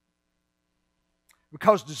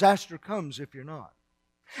 because disaster comes if you're not.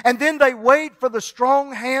 And then they wait for the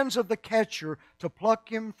strong hands of the catcher to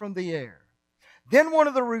pluck him from the air. Then one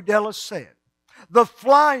of the Rudellas said, "The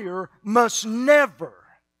flyer must never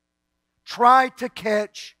try to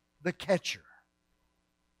catch the catcher,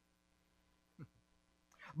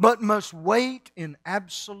 but must wait in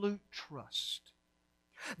absolute trust.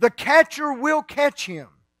 The catcher will catch him,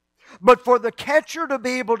 but for the catcher to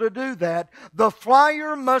be able to do that, the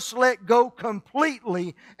flyer must let go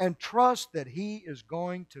completely and trust that he is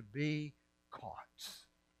going to be caught."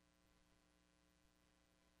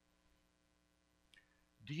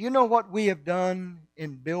 Do you know what we have done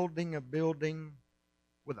in building a building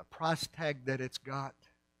with a price tag that it's got?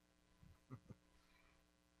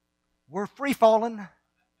 We're free-falling.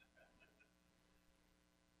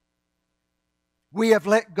 We have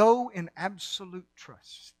let go in absolute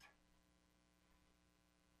trust.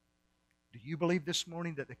 Do you believe this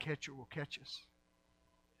morning that the catcher will catch us?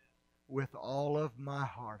 With all of my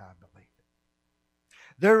heart, I believe it.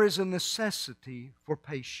 There is a necessity for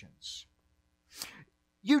patience.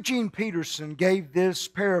 Eugene Peterson gave this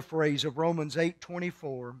paraphrase of Romans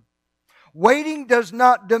 8:24. Waiting does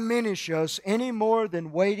not diminish us any more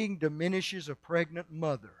than waiting diminishes a pregnant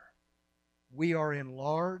mother. We are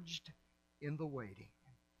enlarged in the waiting.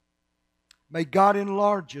 May God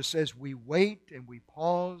enlarge us as we wait and we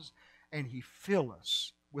pause, and He fill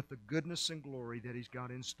us with the goodness and glory that He's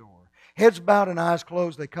got in store. Heads bowed and eyes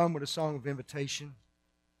closed, they come with a song of invitation.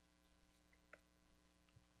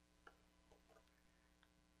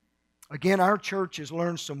 Again, our church has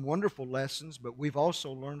learned some wonderful lessons, but we've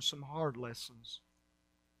also learned some hard lessons.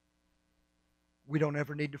 We don't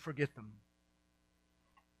ever need to forget them.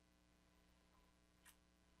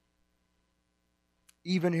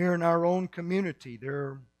 Even here in our own community,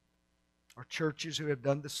 there are churches who have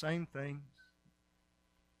done the same things.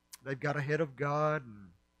 They've got ahead of God and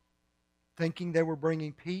thinking they were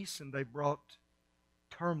bringing peace, and they brought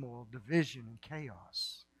turmoil, division, and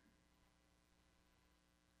chaos.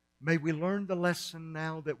 May we learn the lesson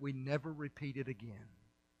now that we never repeat it again.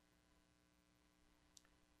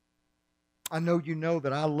 I know you know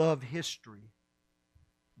that I love history,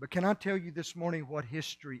 but can I tell you this morning what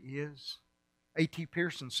history is? A.T.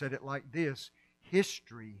 Pearson said it like this: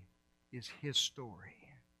 history is His story.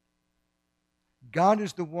 God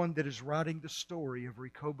is the one that is writing the story of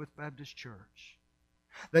Rehoboth Baptist Church.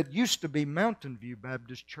 That used to be Mountain View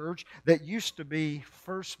Baptist Church, that used to be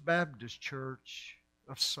First Baptist Church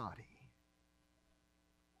of Soddy.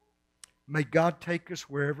 May God take us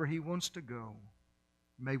wherever He wants to go.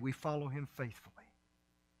 May we follow Him faithfully.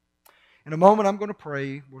 In a moment, I'm going to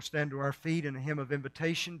pray. We'll stand to our feet in a hymn of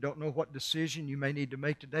invitation. Don't know what decision you may need to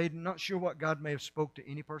make today. Not sure what God may have spoke to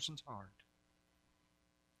any person's heart.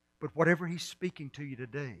 But whatever He's speaking to you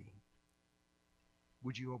today,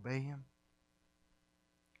 would you obey Him?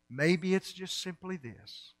 Maybe it's just simply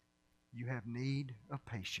this: you have need of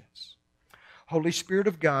patience. Holy Spirit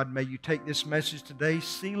of God, may You take this message today,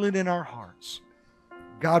 seal it in our hearts.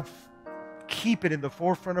 God, keep it in the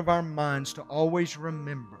forefront of our minds to always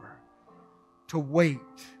remember to wait,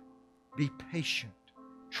 be patient,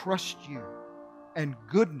 trust You, and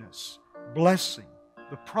goodness, blessing,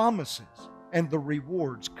 the promises, and the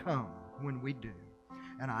rewards come when we do.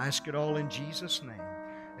 And I ask it all in Jesus' name.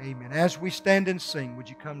 Amen. As we stand and sing, would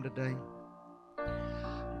you come today?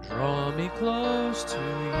 Draw me close to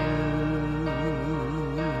You.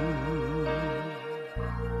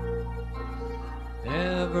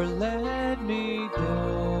 Never let me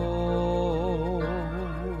go.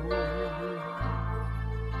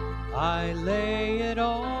 I lay it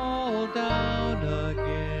all down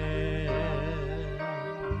again.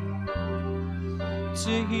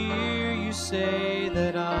 to hear you say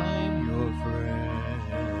that I'm your friend.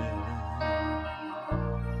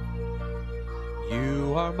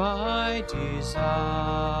 You are my desire.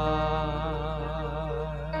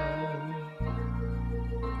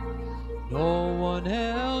 No one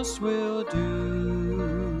else will do,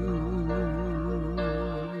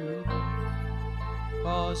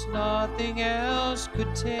 'cause nothing else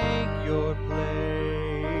could take your place.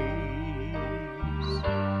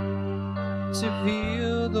 To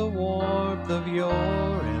feel the warmth of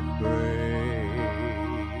your embrace,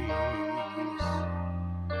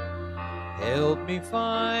 help me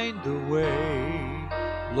find the way,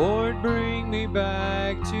 Lord, bring me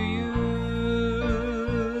back to you.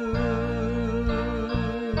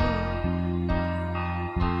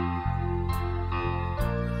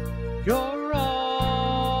 You're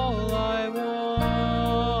all I want.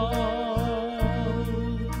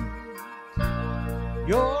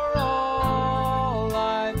 You're all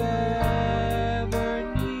I've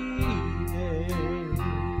ever needed.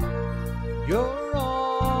 You're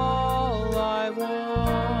all I want.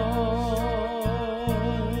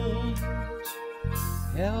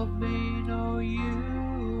 Help me know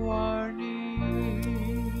you are near.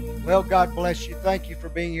 Well, God bless you. Thank you for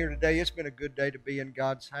being here today. It's been a good day to be in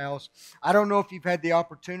God's house. I don't know if you've had the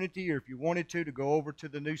opportunity or if you wanted to go over to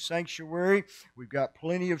the new sanctuary. We've got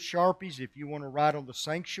plenty of Sharpies if you want to write on the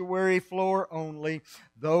sanctuary floor only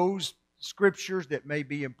those scriptures that may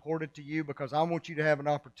be important to you, because I want you to have an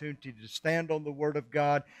opportunity to stand on the Word of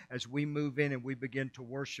God as we move in and we begin to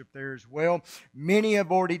worship there as well. Many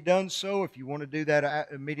have already done so. If you want to do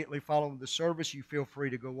that immediately following the service, you feel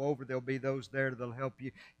free to go over. There'll be those there that'll help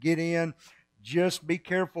you get in. Just be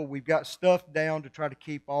careful. We've got stuff down to try to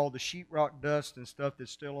keep all the sheetrock dust and stuff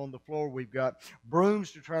that's still on the floor. We've got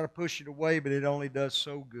brooms to try to push it away, but it only does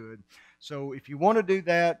so good. So if you want to do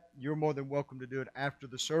that, you're more than welcome to do it after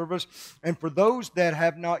the service. And for those that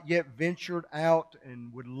have not yet ventured out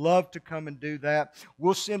and would love to come and do that,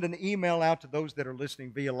 we'll send an email out to those that are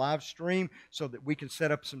listening via live stream so that we can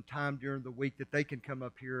set up some time during the week that they can come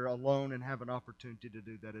up here alone and have an opportunity to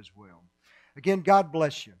do that as well. Again, God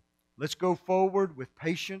bless you. Let's go forward with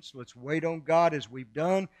patience. Let's wait on God as we've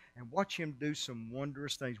done and watch Him do some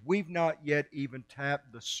wondrous things. We've not yet even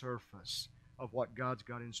tapped the surface of what God's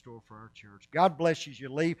got in store for our church. God bless you as you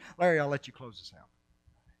leave. Larry, I'll let you close this out.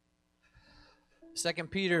 2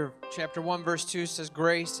 Peter chapter 1 verse 2 says,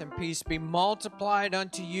 "Grace and peace be multiplied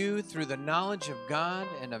unto you through the knowledge of God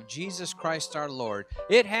and of Jesus Christ our Lord."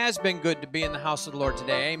 It has been good to be in the house of the Lord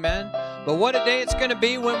today, amen? But what a day it's going to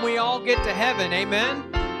be when we all get to heaven,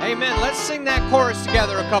 amen? Amen. Let's sing that chorus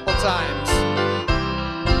together a couple times.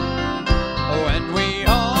 Oh, and we